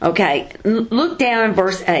 Okay. Look down in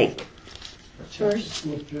verse 8.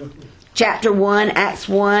 Chapter 1, Acts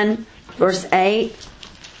 1, verse 8.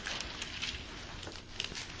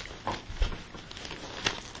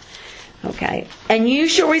 Okay. And you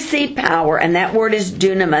shall receive power, and that word is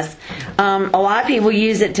dunamis. A lot of people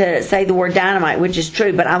use it to say the word dynamite, which is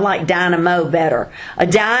true, but I like dynamo better. A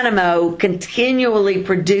dynamo continually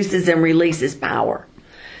produces and releases power.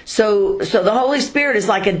 So the Holy Spirit is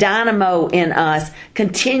like a dynamo in us,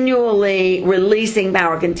 continually releasing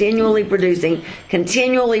power, continually producing,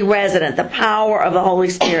 continually resident, the power of the Holy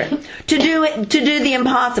Spirit to do the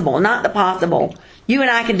impossible, not the possible. You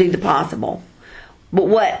and I can do the possible. But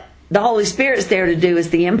what the Holy Spirit's there to do is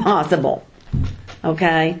the impossible.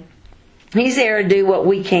 Okay? He's there to do what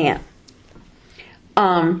we can't.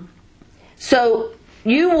 So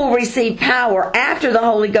you will receive power after the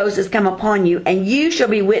Holy Ghost has come upon you, and you shall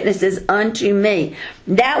be witnesses unto me.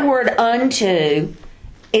 That word unto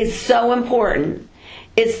is so important.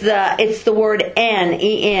 It's the word en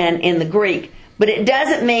in the Greek. But it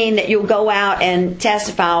doesn't mean that you'll go out and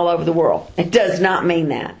testify all over the world. It does not mean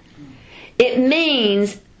that. It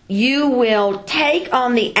means you will take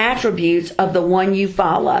on the attributes of the one you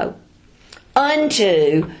follow.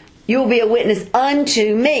 Unto, you'll be a witness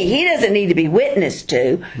unto me. He doesn't need to be witnessed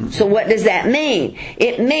to. So what does that mean?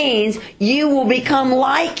 It means you will become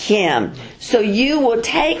like Him. So you will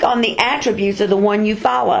take on the attributes of the one you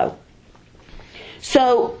follow.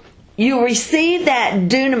 So you receive that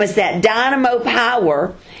dunamis, that dynamo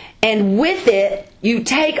power, and with it, you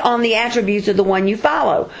take on the attributes of the one you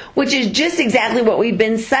follow, which is just exactly what we've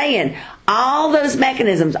been saying. all those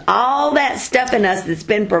mechanisms, all that stuff in us that's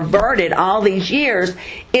been perverted all these years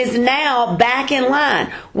is now back in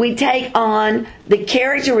line. We take on the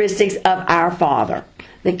characteristics of our Father,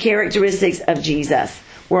 the characteristics of Jesus.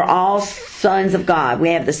 We're all sons of God.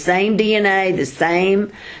 We have the same DNA, the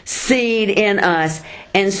same seed in us.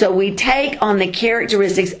 And so we take on the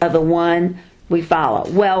characteristics of the one we follow.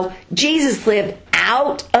 Well, Jesus lived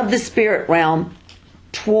out of the spirit realm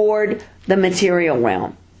toward the material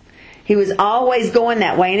realm. He was always going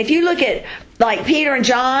that way. And if you look at, like, Peter and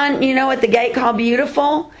John, at the gate called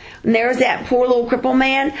Beautiful, and there's that poor little crippled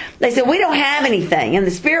man. They said, we don't have anything. In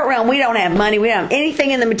the spirit realm, we don't have money. We don't have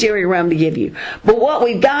anything in the material realm to give you. But what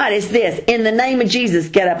we've got is this. In the name of Jesus,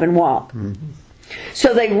 get up and walk. Mm-hmm.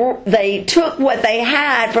 So they took what they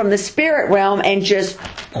had from the spirit realm and just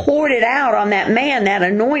poured it out on that man, that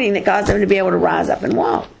anointing that caused him to be able to rise up and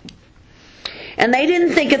walk. And they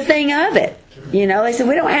didn't think a thing of it. They said,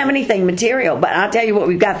 we don't have anything material, but I'll tell you what,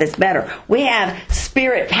 we've got this better. We have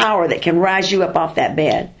spirit power that can rise you up off that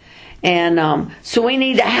bed. And so we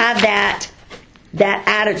need to have that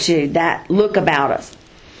attitude, that look about us.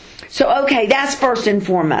 So, okay, that's first and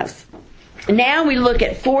foremost. Now we look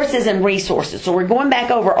at forces and resources. So we're going back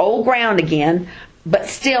over old ground again, but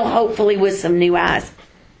still hopefully with some new eyes.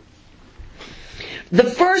 The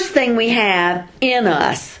first thing we have in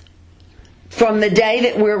us from the day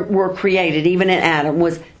that we're created, even in Adam,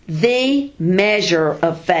 was the measure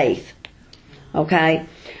of faith. Okay?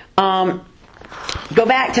 Go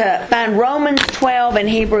back to find Romans 12 and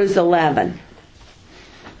Hebrews 11.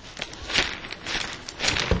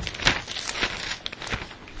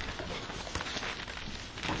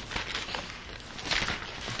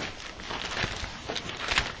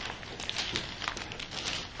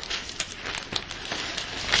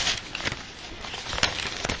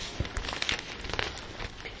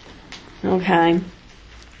 Okay.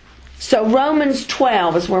 So Romans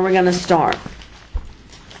 12 is where we're going to start.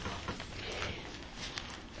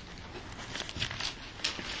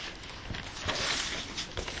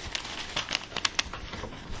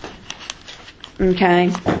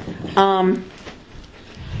 Okay. All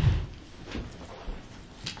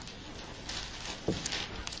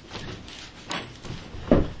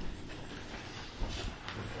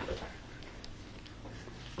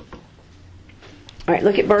right,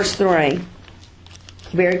 look at verse 3.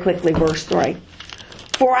 Very quickly, verse 3.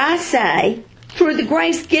 For I say, through the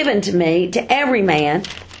grace given to me, to every man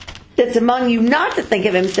that's among you, not to think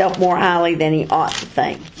of himself more highly than he ought to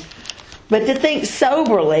think, but to think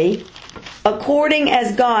soberly, according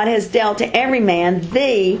as God has dealt to every man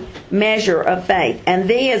the measure of faith. And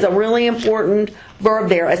the is a really important verb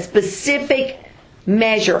there, a specific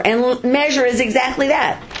measure. And measure is exactly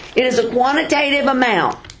that. It is a quantitative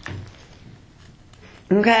amount.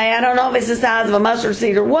 Okay, I don't know if it's the size of a mustard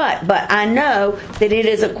seed or what, but I know that it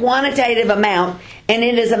is a quantitative amount, and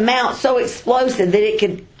it is an amount so explosive that it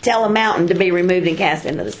could tell a mountain to be removed and cast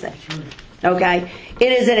into the sea. Okay?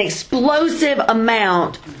 It is an explosive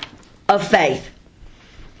amount of faith.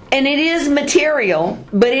 And it is material,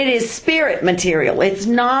 but it is spirit material. It's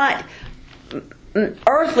not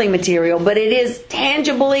earthly material, but it is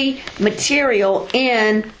tangibly material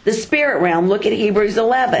in the spirit realm. Look at Hebrews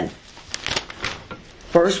 11.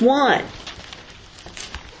 Verse 1.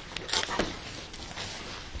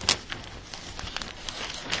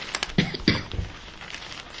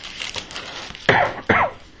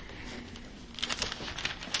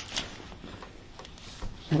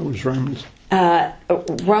 That was Romans.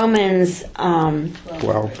 Romans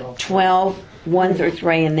 12, 1 through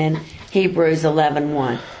 3, and then Hebrews 11,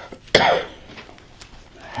 1.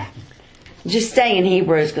 Just stay in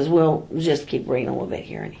Hebrews because we'll just keep reading a little bit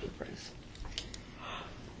here in Hebrews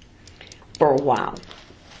for a while.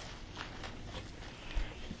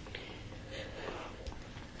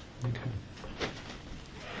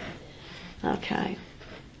 Okay.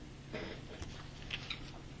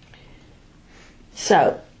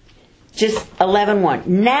 So, just 11:1.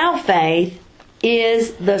 Now faith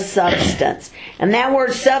is the substance. And that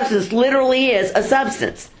word substance literally is a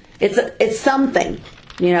substance. It's something.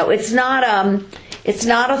 It's not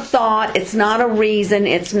a thought, it's not a reason,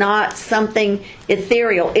 it's not something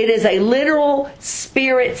ethereal. It is a literal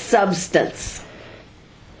spirit substance.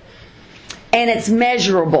 And it's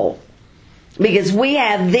measurable. Because we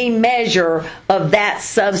have the measure of that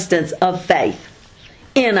substance of faith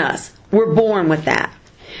in us. We're born with that.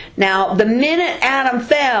 Now, the minute Adam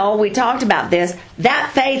fell, we talked about this,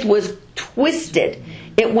 that faith was twisted.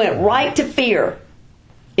 It went right to fear.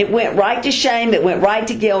 It went right to shame, it went right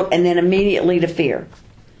to guilt, and then immediately to fear.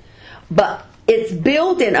 But it's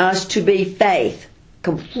built in us to be faith.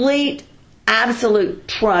 Complete absolute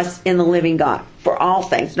trust in the living God for all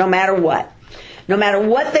things, no matter what. No matter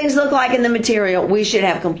what things look like in the material, we should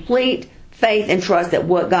have complete faith and trust that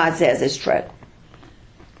what God says is true.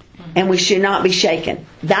 And we should not be shaken.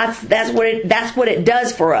 That's what it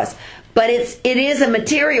does for us. But it is a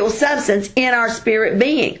material substance in our spirit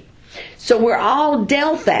being. So we're all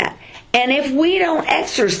dealt that. And if we don't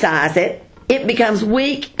exercise it, it becomes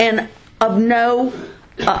weak and of no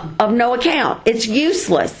account. It's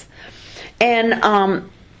useless. And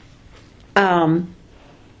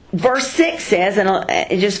verse 6 says,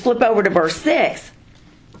 and just flip over to verse 6.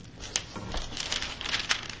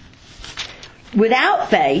 Without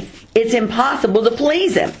faith, it's impossible to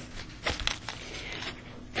please Him.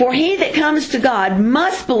 For he that comes to God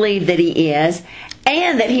must believe that He is,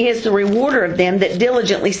 and that He is the rewarder of them that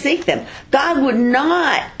diligently seek them. God would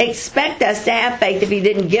not expect us to have faith if He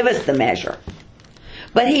didn't give us the measure.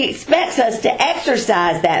 But He expects us to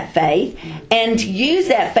exercise that faith and to use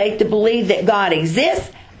that faith to believe that God exists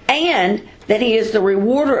and that He is the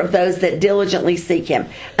rewarder of those that diligently seek Him.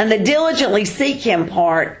 And the diligently seek Him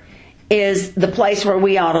part is the place where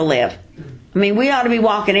we ought to live. I mean, we ought to be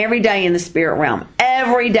walking every day in the spirit realm.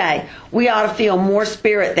 Every day. We ought to feel more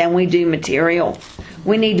spirit than we do material.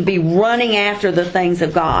 We need to be running after the things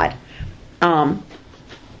of God.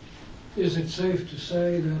 Is it safe to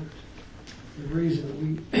say that the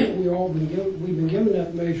reason we've been given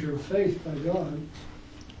that measure of faith by God,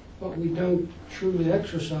 but we don't truly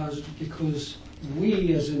exercise it because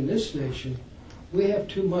we, as in this nation, we have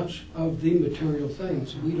too much of the material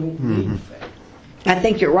things. We don't need faith. I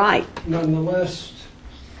think you're right. Nonetheless,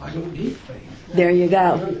 I don't need faith. There you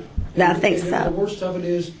go. I think so. The worst of it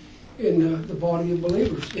is in the body of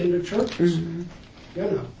believers, in the churches.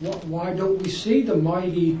 Why don't we see the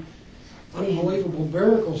mighty, unbelievable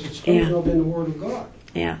miracles that's spoken of in the Word of God?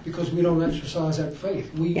 Yeah. Because we don't exercise that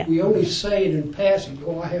faith. We only say it in passing.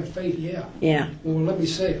 Oh, I have faith, yeah. Yeah. Well, let me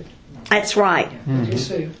say it. That's right. Let me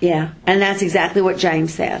say it. Yeah, and that's exactly what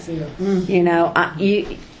James says. Yeah.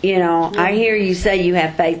 You know, I hear you say you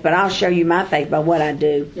have faith, but I'll show you my faith by what I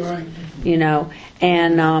do. Right. You know,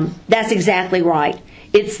 and that's exactly right.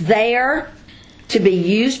 It's there to be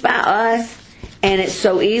used by us, and it's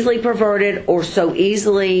so easily perverted or so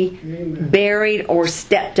easily buried or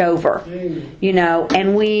stepped over. Amen. You know,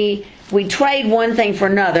 and we trade one thing for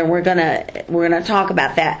another. We're gonna talk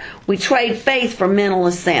about that. We trade faith for mental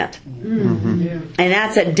assent, and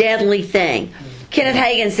that's a deadly thing. Kenneth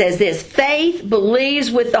Hagin says this: faith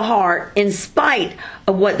believes with the heart in spite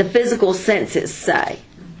of what the physical senses say.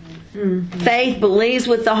 Faith believes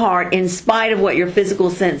with the heart in spite of what your physical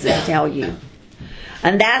senses tell you.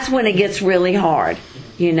 And that's when it gets really hard,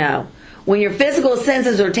 you know. When your physical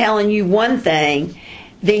senses are telling you one thing,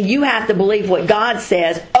 then you have to believe what God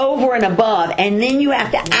says over and above, and then you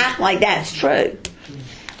have to act like that's true.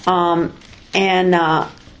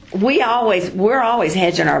 We're always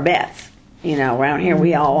hedging our bets, you know. Around here,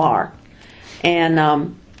 we all are.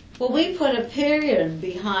 And well, we put a period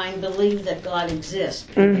behind believe that God exists.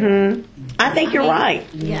 I think you're right.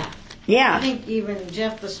 Yeah. Yeah. I think even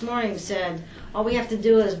Jeff this morning said, all we have to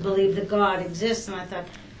do is believe that God exists. And I thought,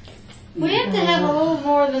 we have to have a little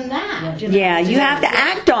more than that. You know? Yeah, you have to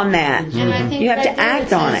act on that. And I think you have to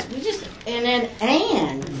act on it. We just, and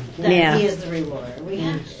that He is the rewarder. We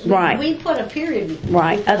have, right. We put a period.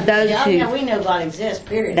 Right, of those who... Yeah, we know God exists,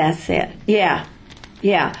 period. That's it. Yeah.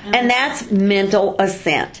 Yeah. And that's mental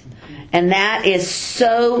assent. And that is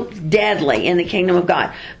so deadly in the kingdom of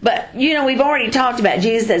God. But, you know, we've already talked about,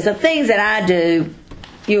 Jesus says, the things that I do,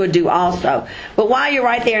 you would do also. But while you're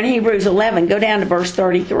right there in Hebrews 11, go down to verse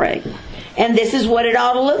 33. And this is what it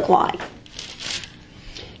ought to look like.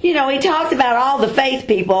 You know, he talked about all the faith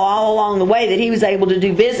people all along the way that he was able to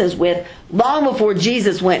do business with long before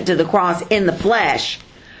Jesus went to the cross in the flesh.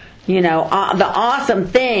 You know, the awesome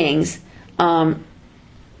things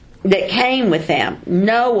that came with them.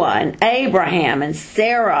 Noah and Abraham and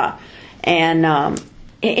Sarah and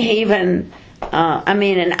even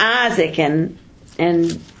and Isaac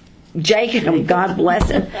and Jacob. God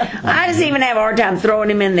bless him. I just even have a hard time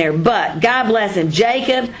throwing him in there, but God bless him.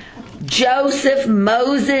 Jacob, Joseph,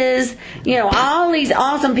 Moses, you know, all these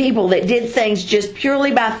awesome people that did things just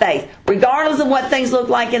purely by faith, regardless of what things look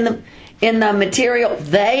like in the material.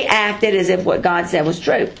 They acted as if what God said was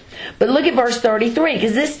true. But look at verse 33,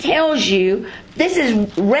 because this tells you this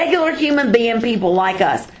is regular human being people like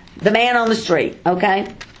us, the man on the street,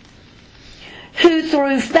 okay, who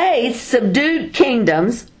through faith subdued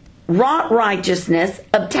kingdoms, wrought righteousness,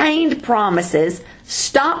 obtained promises,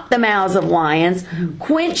 stopped the mouths of lions,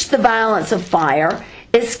 quenched the violence of fire,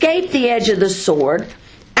 escaped the edge of the sword,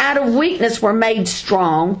 out of weakness were made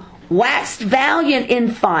strong, waxed valiant in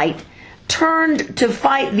fight, turned to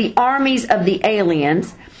fight the armies of the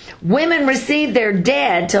aliens. Women received their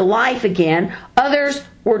dead to life again. Others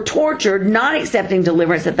were tortured, not accepting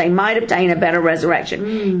deliverance that they might obtain a better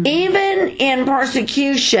resurrection. Even in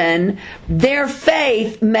persecution, their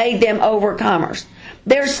faith made them overcomers.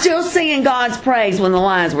 They're still singing God's praise when the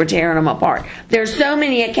lions were tearing them apart. There's so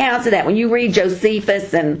many accounts of that. When you read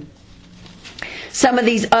Josephus and some of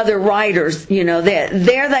these other writers, there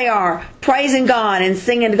they are, praising God and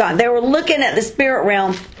singing to God. They were looking at the spirit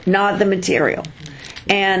realm, not the material.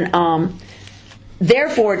 And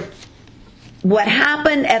therefore, what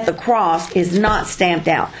happened at the cross is not stamped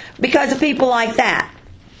out because of people like that.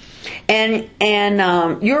 And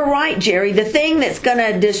you're right, Jerry. The thing that's going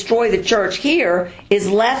to destroy the church here is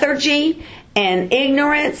lethargy and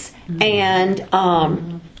ignorance and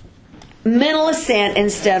mental assent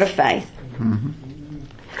instead of faith.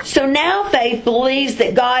 So now faith believes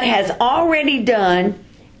that God has already done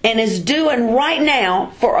and is doing right now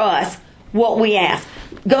for us what we ask.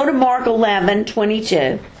 Go to Mark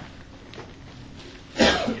 11:22.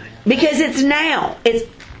 Because it's now.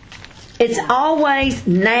 It's always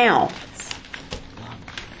now.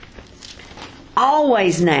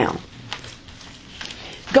 Always now.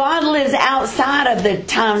 God lives outside of the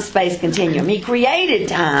time-space continuum. He created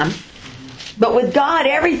time, but with God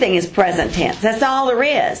everything is present tense. That's all there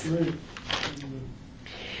is.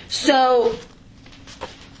 So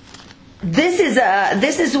this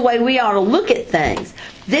is the way we ought to look at things.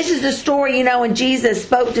 This is the story, when Jesus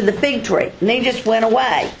spoke to the fig tree and he just went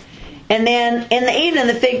away. And then in the evening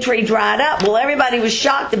the fig tree dried up. Well, everybody was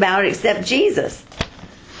shocked about it except Jesus.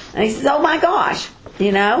 And he says, oh my gosh,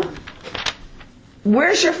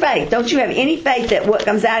 where's your faith? Don't you have any faith that what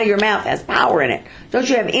comes out of your mouth has power in it? Don't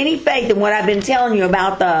you have any faith in what I've been telling you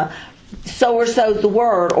about the sower sows the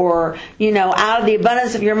word, or, out of the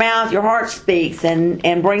abundance of your mouth your heart speaks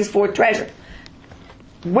and brings forth treasure?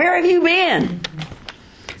 Where have you been?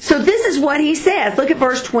 So this is what he says. Look at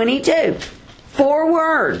verse 22. 4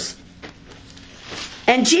 words.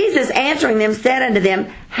 And Jesus answering them said unto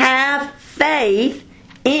them, have faith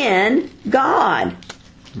in God.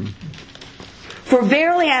 For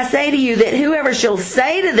verily I say to you that whoever shall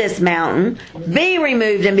say to this mountain, be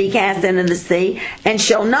removed and be cast into the sea, and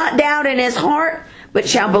shall not doubt in his heart, but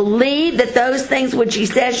shall believe that those things which he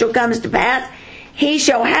says shall come to pass, he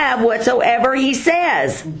shall have whatsoever he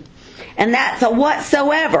says. And that's a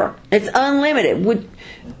whatsoever. It's unlimited.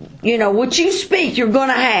 What you speak, you're going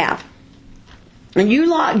to have. And you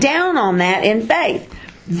lock down on that in faith.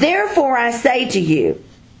 Therefore I say to you,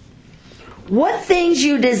 what things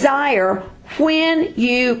you desire when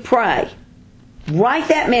you pray. Right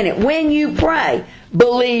that minute. When you pray,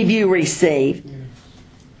 believe you receive.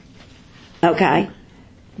 Okay?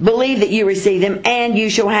 Believe that you receive them and you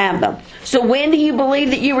shall have them. So when do you believe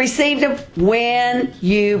that you received them? When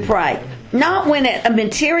you pray. Not when it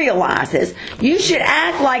materializes. You should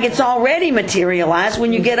act like it's already materialized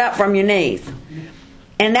when you get up from your knees.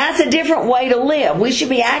 And that's a different way to live. We should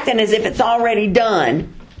be acting as if it's already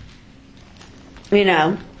done.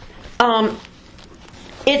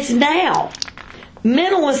 It's now.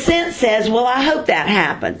 Mental assent says, well, I hope that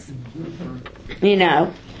happens.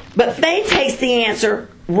 But faith takes the answer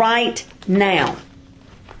right now.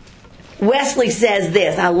 Wesley says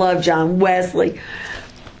this. I love John Wesley.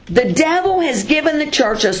 The devil has given the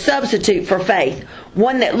church a substitute for faith,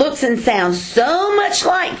 one that looks and sounds so much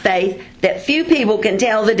like faith that few people can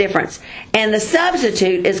tell the difference. And the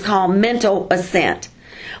substitute is called mental assent.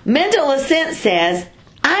 Mental assent says,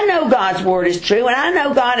 I know God's word is true, and I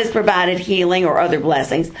know God has provided healing or other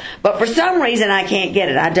blessings, but for some reason I can't get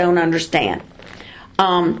it. I don't understand.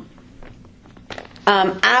 I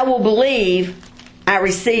will believe I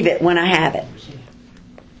receive it when I have it.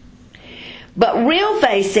 But real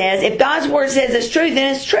faith says, if God's word says it's true,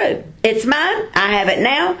 then it's true. It's mine. I have it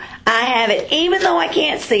now. I have it even though I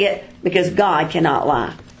can't see it, because God cannot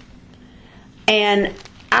lie. And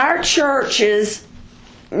our churches,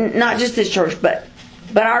 not just this church, but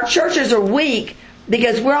our churches are weak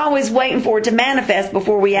because we're always waiting for it to manifest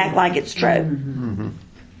before we act like it's true.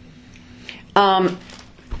 And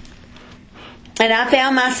I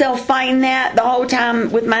found myself fighting that the whole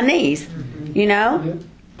time with my knees.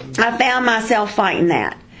 I found myself fighting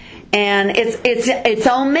that. And it's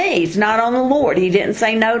on me. It's not on the Lord. He didn't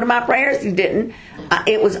say no to my prayers. He didn't.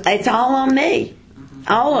 It's all on me.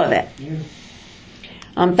 All of it.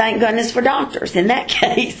 Thank goodness for doctors in that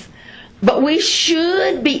case. But we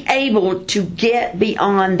should be able to get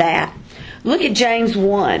beyond that. Look at James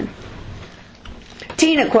 1.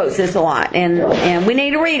 Tina quotes this a lot, and we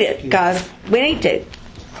need to read it because we need to.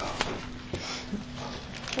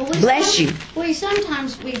 Bless you.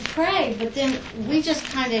 Sometimes we pray, but then we just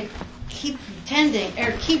kind of keep pretending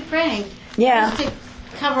or keep praying. Yeah. Just to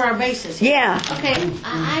cover our bases. Yeah. Okay,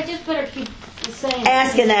 I just better keep saying.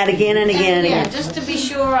 Asking that again and again and again. Yeah, just to be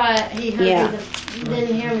sure he heard me. He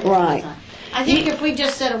didn't hear me. Right. I think if we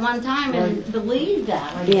just said it one time and believed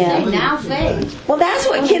that, like Yeah. you say, now faith. Well, that's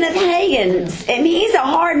what Kenneth Hagin, and he's a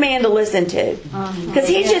hard man to listen to, because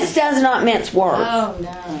he just does not mince words. Oh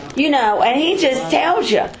no. You know, and he just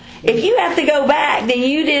tells you, if you have to go back, then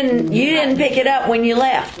you didn't pick it up when you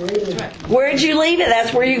left. Where'd you leave it?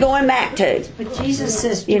 That's where you're going back to. But Jesus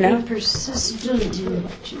says to be persistent.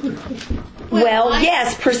 Well,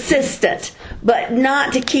 yes, persistent, but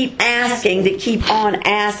not to keep asking, to keep on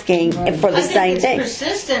asking for the same thing.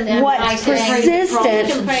 Persistent. And What's you can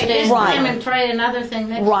persistent, pray this right? time and pray another thing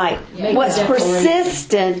next Right. time. What's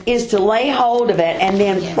persistent is to lay hold of it and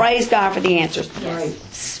then praise God for the answers. Yes.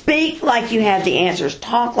 Speak like you have the answers.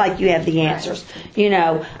 Talk like you have the answers. You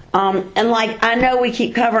know, and like I know we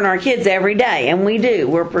keep covering our kids every day, and we do.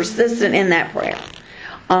 We're persistent in that prayer.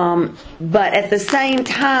 But at the same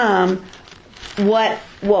time, what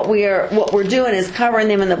we're doing is covering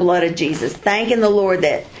them in the blood of Jesus, thanking the Lord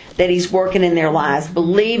that He's working in their lives,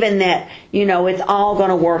 believing that it's all going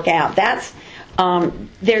to work out. That's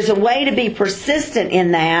there's a way to be persistent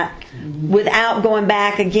in that without going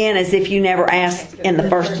back again as if you never asked in the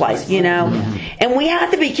first place, And we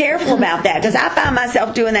have to be careful about that, because I find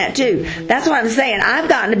myself doing that too. That's what I'm saying. I've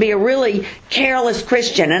gotten to be a really careless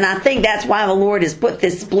Christian, and I think that's why the Lord has put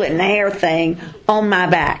this splitting hair thing on my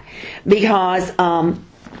back, because I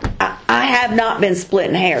have not been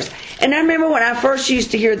splitting hairs. And I remember when I first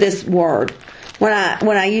used to hear this word, when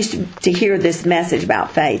I used to hear this message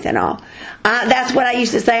about faith and all, that's what I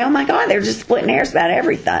used to say. Oh my God, they're just splitting hairs about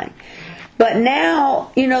everything. But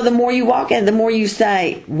now, the more you walk in, the more you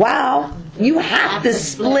say, wow, you have to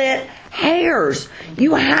split hairs.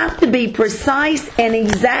 You have to be precise and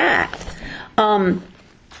exact.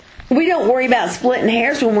 We don't worry about splitting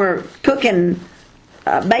hairs when we're baking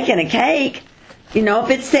a cake. If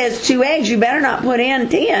it says 2 eggs, you better not put in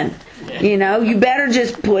 10. You better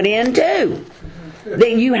just put in 2.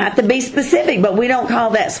 Then you have to be specific, but we don't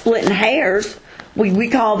call that splitting hairs. We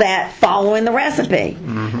call that following the recipe.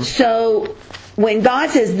 Mm-hmm. So when God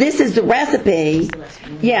says this is the recipe,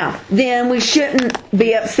 then we shouldn't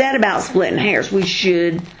be upset about splitting hairs. We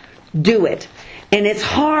should do it. And it's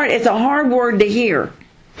hard. It's a hard word to hear.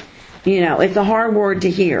 It's a hard word to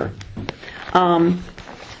hear.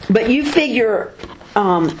 But you figure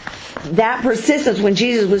that persistence, when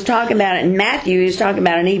Jesus was talking about it in Matthew, he was talking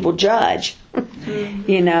about an evil judge.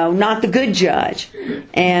 Not the good judge.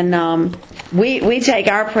 And we take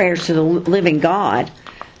our prayers to the living God,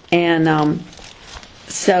 and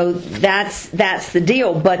so that's the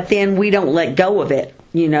deal. But then we don't let go of it.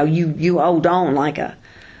 You hold on like a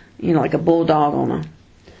bulldog on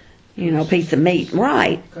a piece of meat,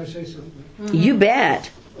 right? Can I say something? You bet.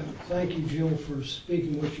 Thank you, Jill, for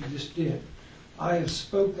speaking what you just did. I have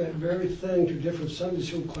spoke that very thing to different Sunday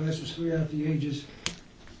school classes throughout the ages,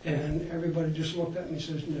 and everybody just looked at me and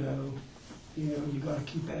says, no, you got to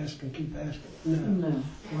keep asking. No.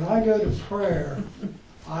 When I go to prayer,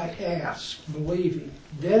 I ask, believing.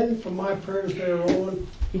 Then from my prayers there on,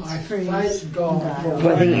 I thank God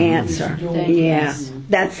for the answer. Yeah,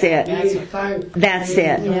 that's it. That's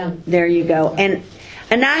it. Yeah. There you go.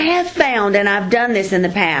 And I have found, and I've done this in the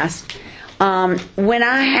past, when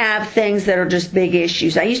I have things that are just big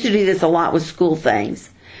issues. I used to do this a lot with school things.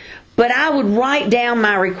 But I would write down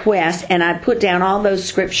my request, and I'd put down all those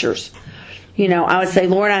scriptures. I would say,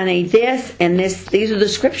 Lord, I need this, and this. These are the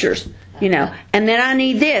scriptures. And then I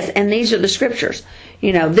need this, and these are the scriptures.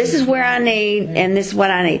 This is where I need, and this is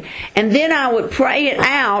what I need. And then I would pray it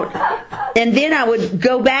out, and then I would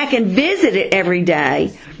go back and visit it every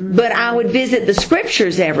day. But I would visit the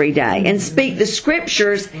scriptures every day and speak the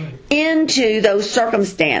scriptures into those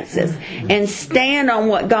circumstances and stand on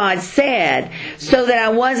what God said, so that I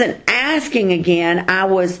wasn't asking again. I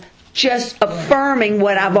was just affirming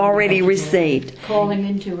what I've already received. Calling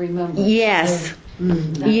into remembrance. Yes.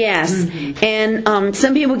 Yes. And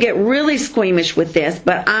some people get really squeamish with this,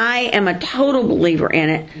 but I am a total believer in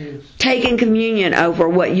it. Taking communion over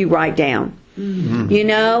what you write down.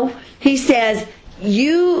 He says,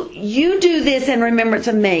 you do this in remembrance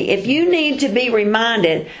of me. If you need to be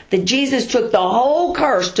reminded that Jesus took the whole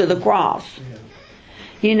curse to the cross,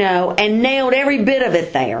 and nailed every bit of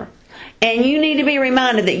it there, and you need to be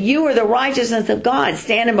reminded that you are the righteousness of God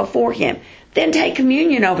standing before Him, then take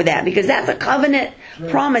communion over that, because that's a covenant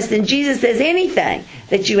promise. And Jesus says, anything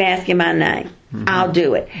that you ask in my name, I'll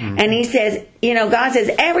do it. And he says, God says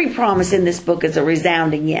every promise in this book is a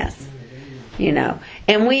resounding yes.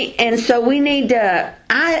 And so we need to,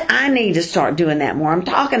 I need to start doing that more. I'm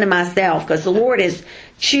talking to myself because the Lord has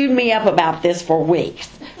chewed me up about this for weeks.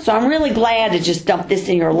 So I'm really glad to just dump this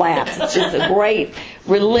in your laps. It's just a great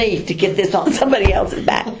relief to get this on somebody else's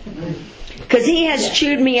back. Because he has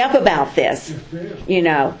chewed me up about this.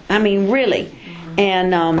 I mean, really.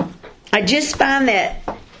 And I just find that,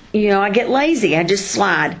 I get lazy. I just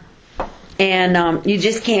slide. And you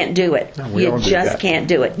just can't do it. No, you just can't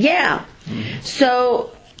do it. Yeah.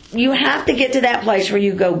 So you have to get to that place where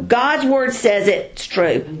you go, God's word says it's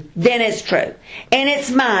true. Then it's true. And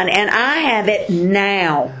it's mine. And I have it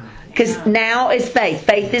now. Because now is faith.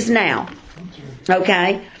 Faith is now.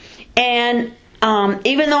 Okay? And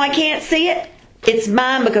even though I can't see it, it's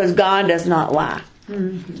mine because God does not lie.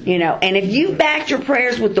 And if you backed your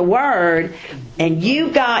prayers with the word, and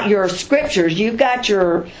you got your scriptures, you've got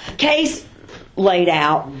your case laid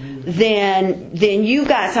out, then you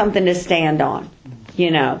got something to stand on,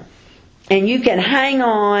 and you can hang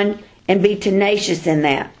on and be tenacious in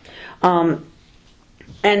that. And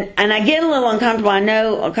I get a little uncomfortable. I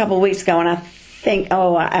know a couple of weeks ago, and I think,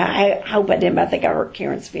 I hope I didn't, but I think I hurt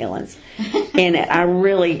Karen's feelings in it. I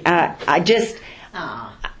really, I just,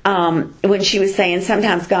 when she was saying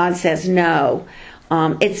sometimes God says no,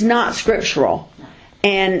 it's not scriptural,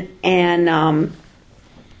 and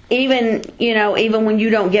even when you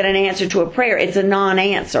don't get an answer to a prayer, it's a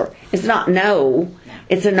non-answer. It's not no,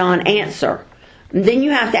 it's a non-answer. And then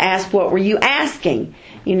you have to ask, what were you asking?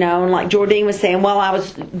 And like Jordine was saying, well, I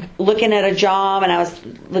was looking at a job, and I was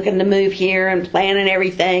looking to move here and planning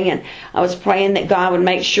everything, and I was praying that God would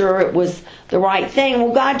make sure it was the right thing.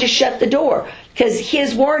 Well, God just shut the door, because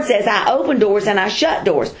his word says I open doors and I shut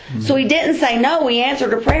doors. So he didn't say no, he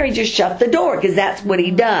answered a prayer, he just shut the door, because that's what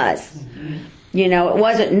he does. It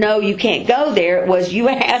wasn't no, you can't go there. It was, you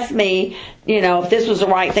asked me, if this was the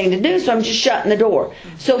right thing to do, so I'm just shutting the door.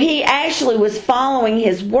 So he actually was following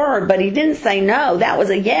his word, but he didn't say no. That was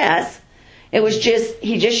a yes. It was just,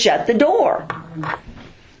 he just shut the door.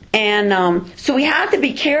 And so we have to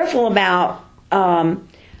be careful about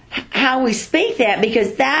how we speak that,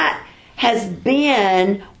 because that has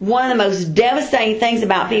been one of the most devastating things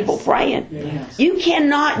about people praying. Yes. You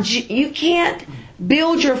can't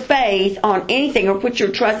build your faith on anything or put your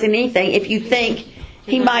trust in anything if you think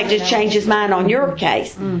he might just change his mind on your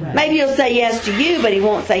case. Maybe he'll say yes to you, but he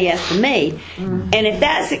won't say yes to me. And if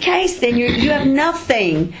that's the case, then you have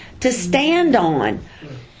nothing to stand on.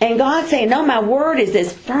 And God's saying, no, my word is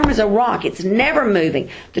as firm as a rock. It's never moving.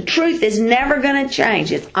 The truth is never going to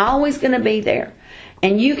change. It's always going to be there.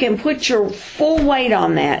 And you can put your full weight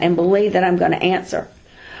on that and believe that I'm going to answer.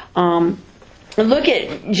 Look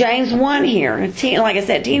at James 1 here. Like I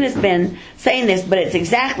said, Tina's been saying this, but it's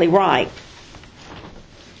exactly right.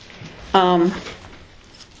 And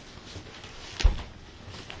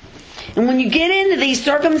when you get into these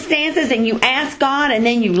circumstances and you ask God and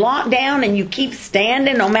then you lock down and you keep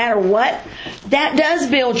standing no matter what, that does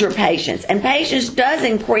build your patience. And patience does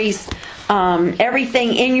increase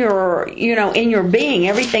everything in your, in your being.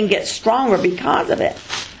 Everything gets stronger because of it.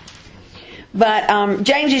 But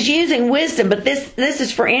James is using wisdom, but this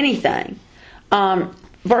is for anything.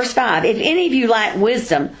 Verse 5, if any of you lack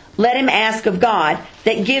wisdom, let him ask of God,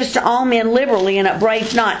 that gives to all men liberally and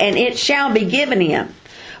upbraids not, and it shall be given him.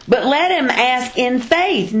 But let him ask in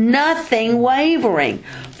faith, nothing wavering.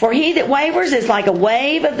 For he that wavers is like a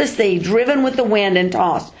wave of the sea, driven with the wind and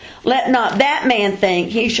tossed. Let not that man think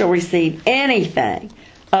he shall receive anything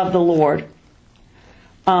of the Lord.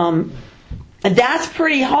 That's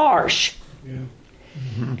pretty harsh. Yeah.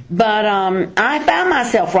 But I found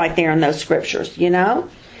myself right there in those scriptures,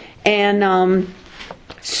 And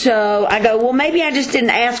so I go, well, maybe I just didn't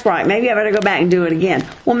ask right. Maybe I better go back and do it again.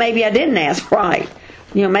 Well, maybe I didn't ask right.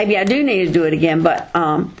 Maybe I do need to do it again. But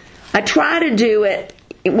I try to do it,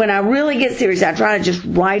 when I really get serious, I try to just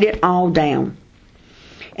write it all down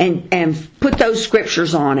and put those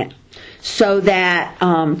scriptures on it so that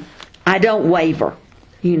I don't waver.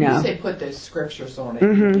 You say put those scriptures on it.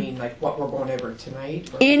 You mean like what we're going over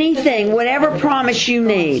tonight? Or anything, whatever promise you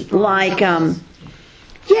need. Like,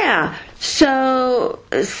 yeah. So,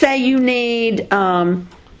 say you need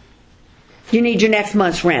your next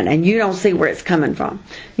month's rent, and you don't see where it's coming from.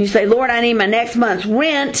 You say, Lord, I need my next month's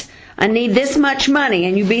rent. I need this much money,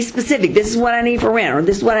 and you be specific. This is what I need for rent, or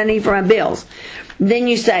this is what I need for my bills. Then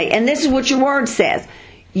you say, and this is what your word says.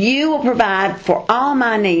 you will provide for all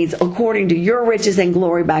my needs according to your riches and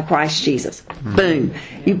glory by Christ Jesus. Boom.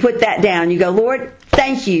 You put that down. You go, Lord,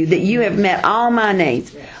 thank you that you have met all my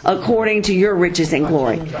needs according to your riches and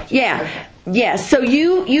glory. Yeah. Yeah. So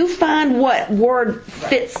you find what word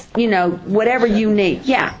fits, whatever you need.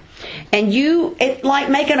 Yeah. And it's like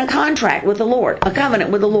making a contract with the Lord, a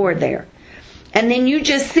covenant with the Lord there. And then you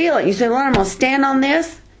just seal it. You say, Lord, I'm going to stand on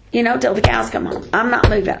this, till the cows come home. I'm not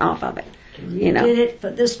moving off of it. You did it for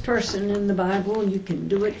this person in the Bible, you can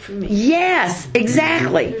do it for me. Yes,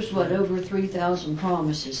 exactly. There's over 3,000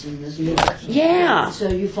 promises in this book. Yeah. So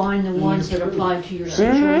you find the ones that apply to your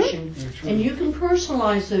situation, and you can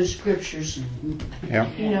personalize those scriptures. Yeah.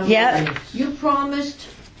 Yep. You promised,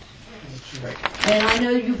 and I know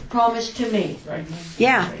you've promised to me.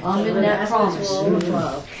 Yeah. I'm in that promise.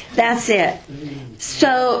 That's it.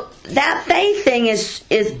 So that faith thing is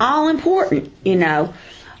all important,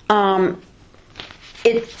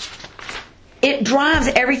 It drives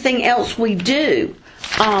everything else we do.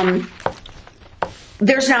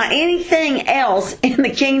 There's not anything else in the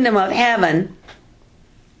kingdom of heaven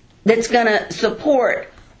that's going to support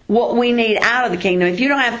what we need out of the kingdom. If you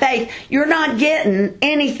don't have faith, you're not getting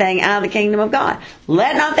anything out of the kingdom of God.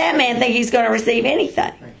 Let not that man think he's going to receive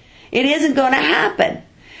anything. It isn't going to happen.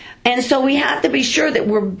 And so we have to be sure that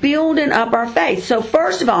we're building up our faith. So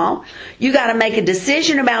first of all, you got to make a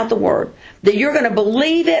decision about the Word, that you're going to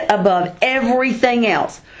believe it above everything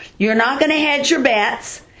else. You're not going to hedge your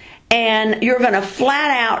bets, and you're going to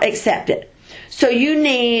flat out accept it. So you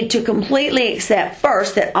need to completely accept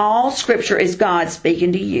first that all Scripture is God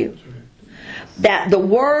speaking to you. That the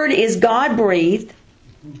Word is God-breathed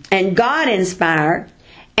and God-inspired,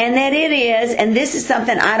 and that it is, and this is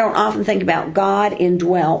something I don't often think about, God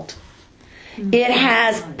indwelt. It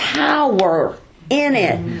has power in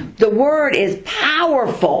it. The Word is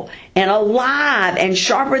powerful and alive and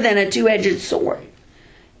sharper than a two-edged sword.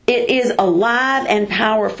 It is alive and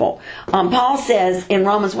powerful. Paul says in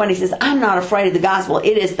Romans 1, he says, I'm not afraid of the gospel.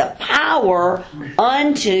 It is the power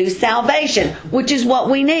unto salvation, which is what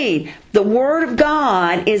we need. The Word of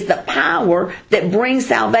God is the power that brings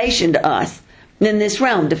salvation to us. In this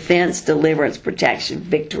realm, defense, deliverance, protection,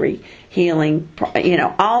 victory, healing,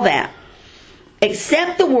 all that.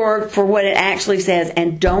 Accept the Word for what it actually says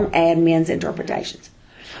and don't add men's interpretations.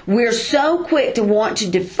 We're so quick to want to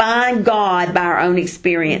define God by our own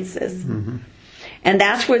experiences. Mm-hmm. And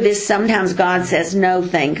that's where sometimes God says no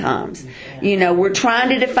thing comes. We're trying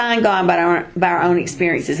to define God by our own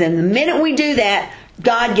experiences. And the minute we do that,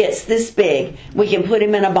 God gets this big. We can put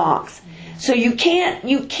him in a box. So you can't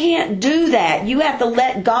do that. You have to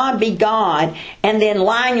let God be God and then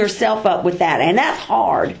line yourself up with that. And that's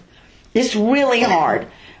hard. It's really hard.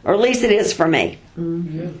 Or at least it is for me.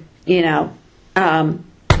 Mm-hmm.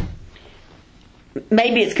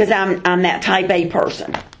 Maybe it's because I'm that type A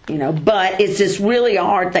person. But it's just really a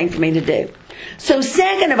hard thing for me to do. So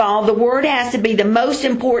second of all, the Word has to be the most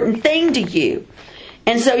important thing to you.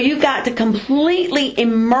 And so you've got to completely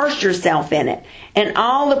immerse yourself in it. And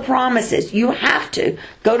all the promises. You have to.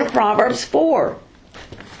 Go to Proverbs 4.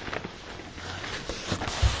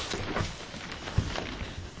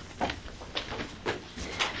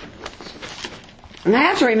 And I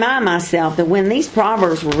have to remind myself that when these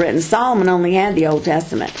Proverbs were written, Solomon only had the Old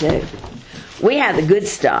Testament too. We have the good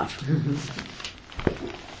stuff.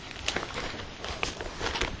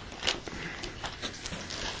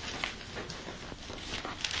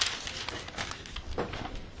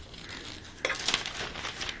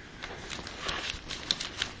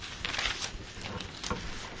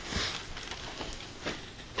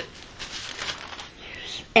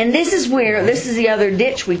 And this is the other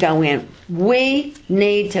ditch we go in. We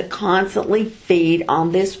need to constantly feed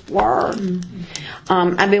on this Word.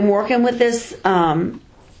 I've been working with this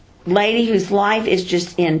lady whose life is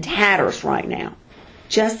just in tatters right now.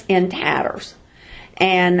 Just in tatters.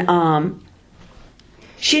 And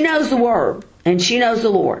she knows the Word. And she knows the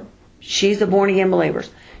Lord. She's a born-again believer.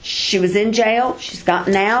 She was in jail. She's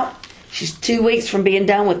gotten out. She's 2 weeks from being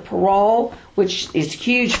done with parole, which is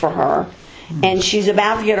huge for her. And she's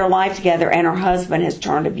about to get her life together, and her husband has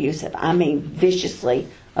turned abusive. I mean, viciously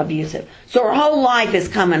abusive. So her whole life is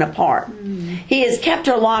coming apart. He has kept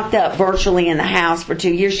her locked up virtually in the house for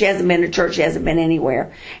 2 years. She hasn't been to church. She hasn't been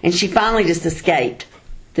anywhere. And she finally just escaped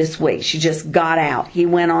this week. She just got out. He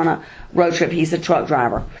went on a road trip. He's a truck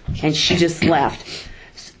driver. And she just left.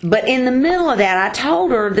 But in the middle of that, I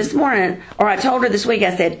told her this week,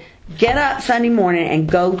 I said, get up Sunday morning and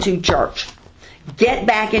go to church. Get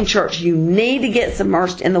back in church. You need to get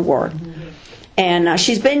immersed in the Word. And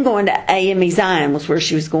she's been going to AME Zion, was where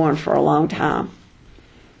she was going for a long time.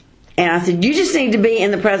 And I said, you just need to be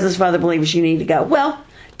in the presence of other believers. You need to go. Well,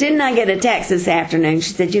 didn't I get a text this afternoon?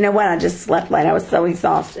 She said, you know what? I just slept late. I was so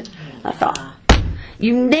exhausted. I thought,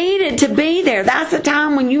 you needed to be there. That's the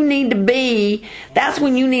time when you need to be. That's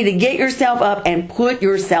when you need to get yourself up and put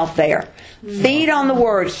yourself there. Feed on the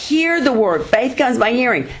Word. Hear the Word. Faith comes by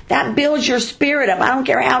hearing. That builds your spirit up. I don't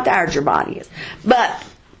care how tired your body is. But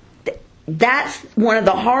that's one of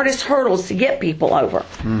the hardest hurdles to get people over.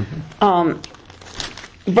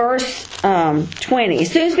 Verse 20.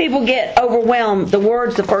 As soon as people get overwhelmed, the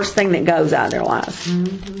Word's the first thing that goes out of their lives.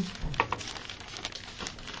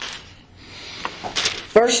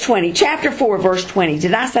 Verse 20. Chapter 4, verse 20.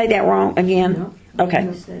 Did I say that wrong again? No.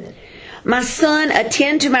 Okay. My son,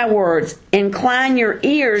 attend to my words. Incline your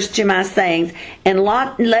ears to my sayings, and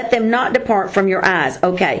let them not depart from your eyes.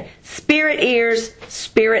 Okay. Spirit ears,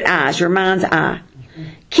 spirit eyes. Your mind's eye.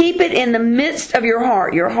 Keep it in the midst of your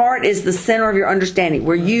heart. Your heart is the center of your understanding,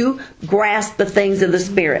 where you grasp the things of the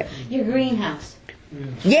Spirit. Your greenhouse.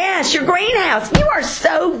 Yes, your greenhouse. You are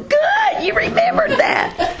so good. You remembered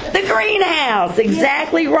that. The greenhouse.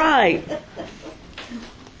 Exactly right.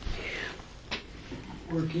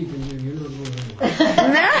 We're keeping you. You're not going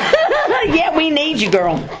anywhere. Yeah, we need you,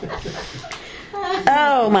 girl.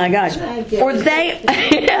 Oh my gosh.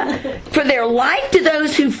 For their life to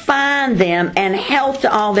those who find them, and health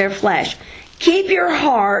to all their flesh. Keep your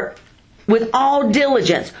heart with all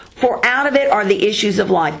diligence, for out of it are the issues of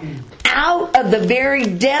life. Out of the very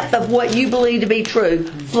depth of what you believe to be true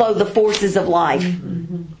flow the forces of life.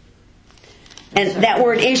 And that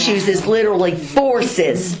word issues is literally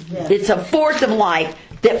forces. It's a force of life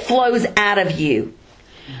that flows out of you.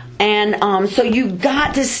 And so you've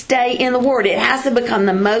got to stay in the Word. It has to become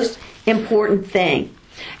the most important thing.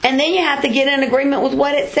 And then you have to get in agreement with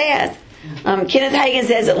what it says. Kenneth Hagin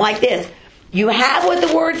says it like this. You have what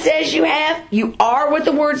the Word says you have. You are what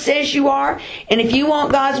the Word says you are. And if you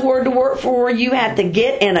want God's Word to work for you, you have to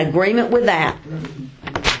get in agreement with that.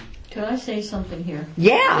 Can I say something here?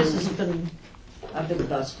 Yeah. This has been, I've been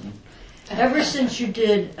busting. Ever since you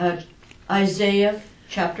did Isaiah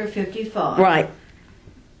chapter 55. Right.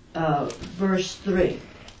 Verse 3.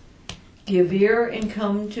 Give ear and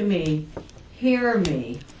come to me. Hear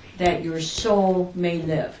me, that your soul may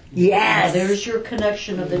live. Yes. Now, there's your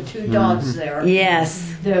connection of the two dots there.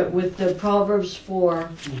 Yes. With the Proverbs 4,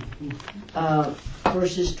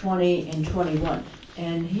 verses 20 and 21.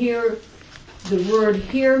 And here, the word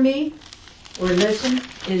hear me, or listen,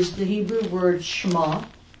 is the Hebrew word shema,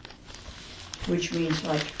 which means,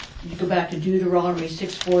 like, you go back to Deuteronomy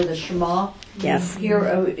 6:4, the Shema. Yes. Hear,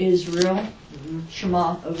 O Israel.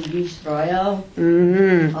 Shema, O Yisrael.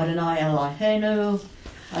 Adonai Eloheinu.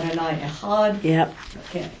 Adonai Echad. Yep.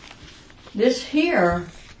 Okay. This here,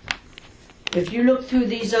 if you look through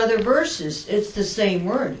these other verses, it's the same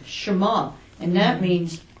word, Shema. And that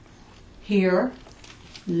means hear,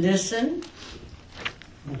 listen,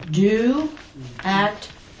 do,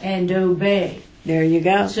 act, and obey. There you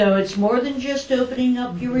go. So it's more than just opening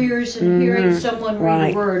up your ears and hearing someone read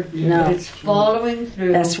a word. No. It's following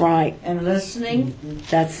through. That's right. And listening.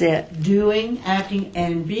 That's it. Doing, acting,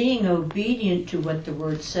 and being obedient to what the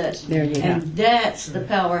Word says. There you go. And that's the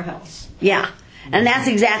powerhouse. Yeah. And that's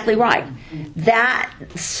exactly right. That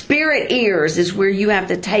spirit ears is where you have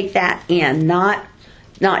to take that in, not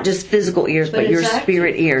just physical ears, but your active.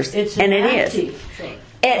 Spirit ears. It's and it active.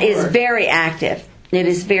 It is very active. It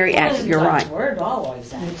is very active. You're right. Word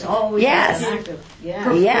always active. It's always Yes. active.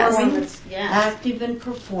 Yeah. Yes. Active and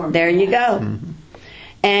performing. There you go.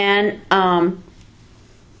 And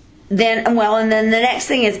then the next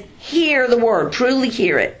thing is hear the Word. Truly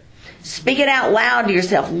hear it. Speak it out loud to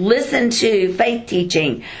yourself. Listen to faith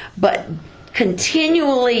teaching, but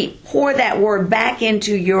continually pour that Word back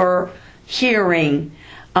into your hearing.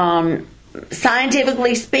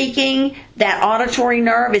 Scientifically speaking, that auditory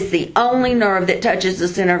nerve is the only nerve that touches the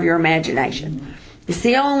center of your imagination. It's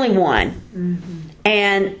the only one.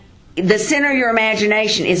 And the center of your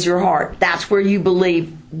imagination is your heart. That's where you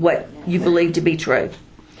believe what you believe to be true.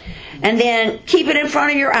 And then keep it in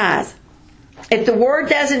front of your eyes. If the Word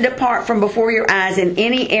doesn't depart from before your eyes in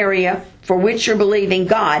any area for which you're believing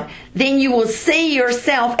God, then you will see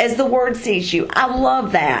yourself as the Word sees you. I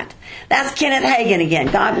love that. That's Kenneth Hagin again.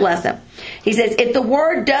 God bless him. He says, if the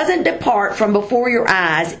Word doesn't depart from before your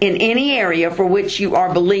eyes in any area for which you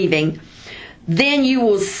are believing, then you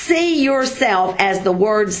will see yourself as the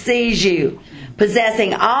Word sees you,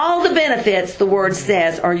 possessing all the benefits the Word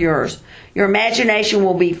says are yours. Your imagination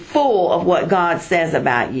will be full of what God says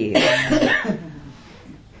about you.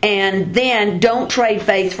 And then don't trade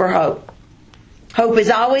faith for hope. Hope is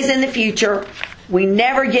always in the future. We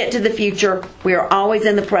never get to the future. We are always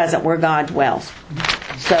in the present where God dwells.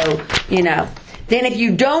 So, then if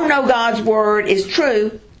you don't know God's word is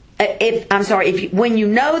true, when you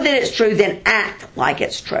know that it's true, then act like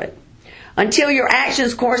it's true. Until your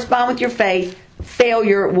actions correspond with your faith,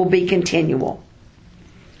 failure will be continual.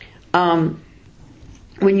 When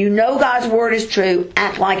you know God's word is true,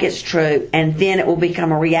 act like it's true, and then it will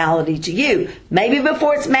become a reality to you. Maybe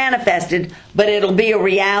before it's manifested, but it'll be a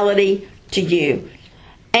reality to you.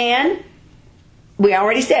 And we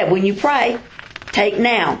already said, when you pray, take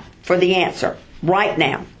now for the answer. Right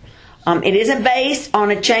now. It isn't based on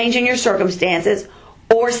a change in your circumstances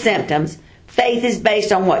or symptoms. Faith is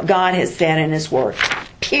based on what God has said in His Word.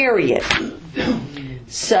 Period.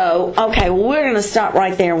 So, okay, well, we're going to stop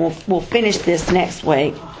right there, and we'll finish this next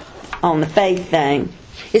week on the faith thing.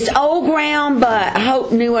 It's old ground, but I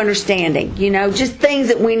hope new understanding. Just things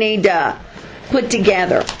that we need to put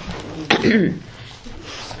together.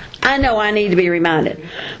 I know I need to be reminded.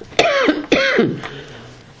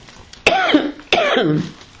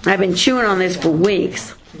 I've been chewing on this for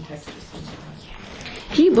weeks.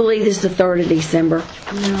 Can you believe this is the 3rd of December?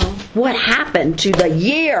 No. What happened to the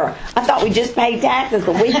year? I thought we just paid taxes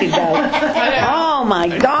a week ago. Oh my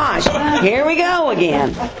gosh. Here we go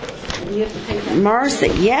again. Mercy.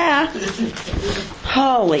 Yeah.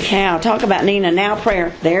 Holy cow. Talk about needing a now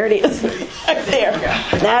prayer. There it is. Right there.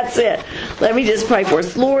 That's it. Let me just pray for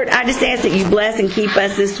us. Lord, I just ask that you bless and keep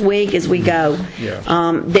us this week as we go.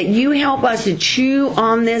 That you help us to chew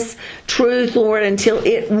on this truth, Lord, until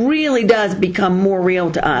it really does become more real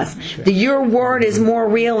to us. That your word is more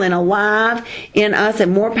real and alive in us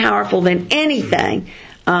and more powerful than anything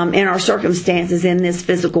in our circumstances in this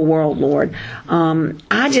physical world, Lord.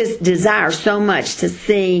 I just desire so much to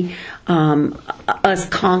see us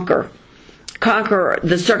conquer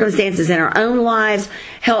the circumstances in our own lives,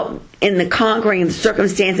 help in the conquering the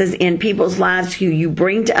circumstances in people's lives who you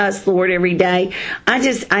bring to us, Lord, every day. I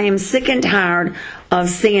am sick and tired of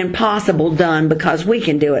seeing possible done because we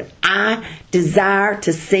can do it. I desire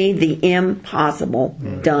to see the impossible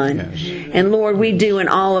done. And Lord, we do, and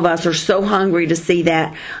all of us are so hungry to see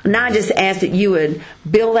that. And I just ask that you would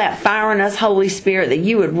build that fire in us, Holy Spirit, that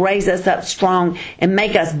you would raise us up strong and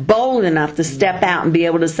make us bold enough to step out and be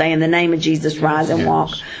able to say, in the name of Jesus, rise and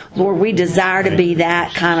walk. Lord, we desire to be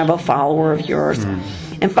that kind of a follower of yours.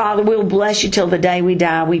 And Father, we'll bless you till the day we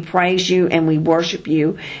die. We praise you and we worship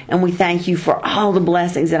you. And we thank you for all the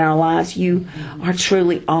blessings in our lives. You are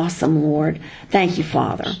truly awesome, Lord. Thank you,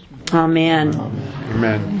 Father. Amen.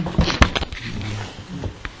 Amen.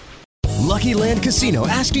 Lucky Land Casino,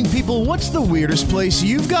 asking people, what's the weirdest place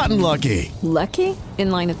you've gotten lucky? Lucky?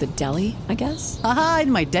 In line at the deli, I guess? Aha,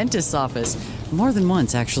 in my dentist's office. More than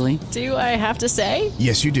once, actually. Do I have to say?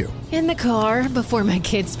 Yes, you do. In the car before my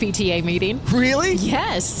kids' PTA meeting. Really?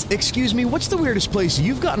 Yes. Excuse me, what's the weirdest place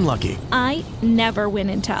you've gotten lucky? I never win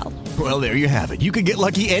and tell. Well, there you have it. You can get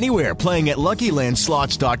lucky anywhere, playing at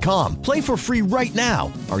LuckyLandSlots.com. Play for free right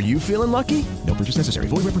now. Are you feeling lucky? No purchase necessary.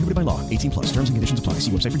 Void where prohibited by law. 18+. Terms and conditions apply.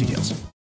 See website for details.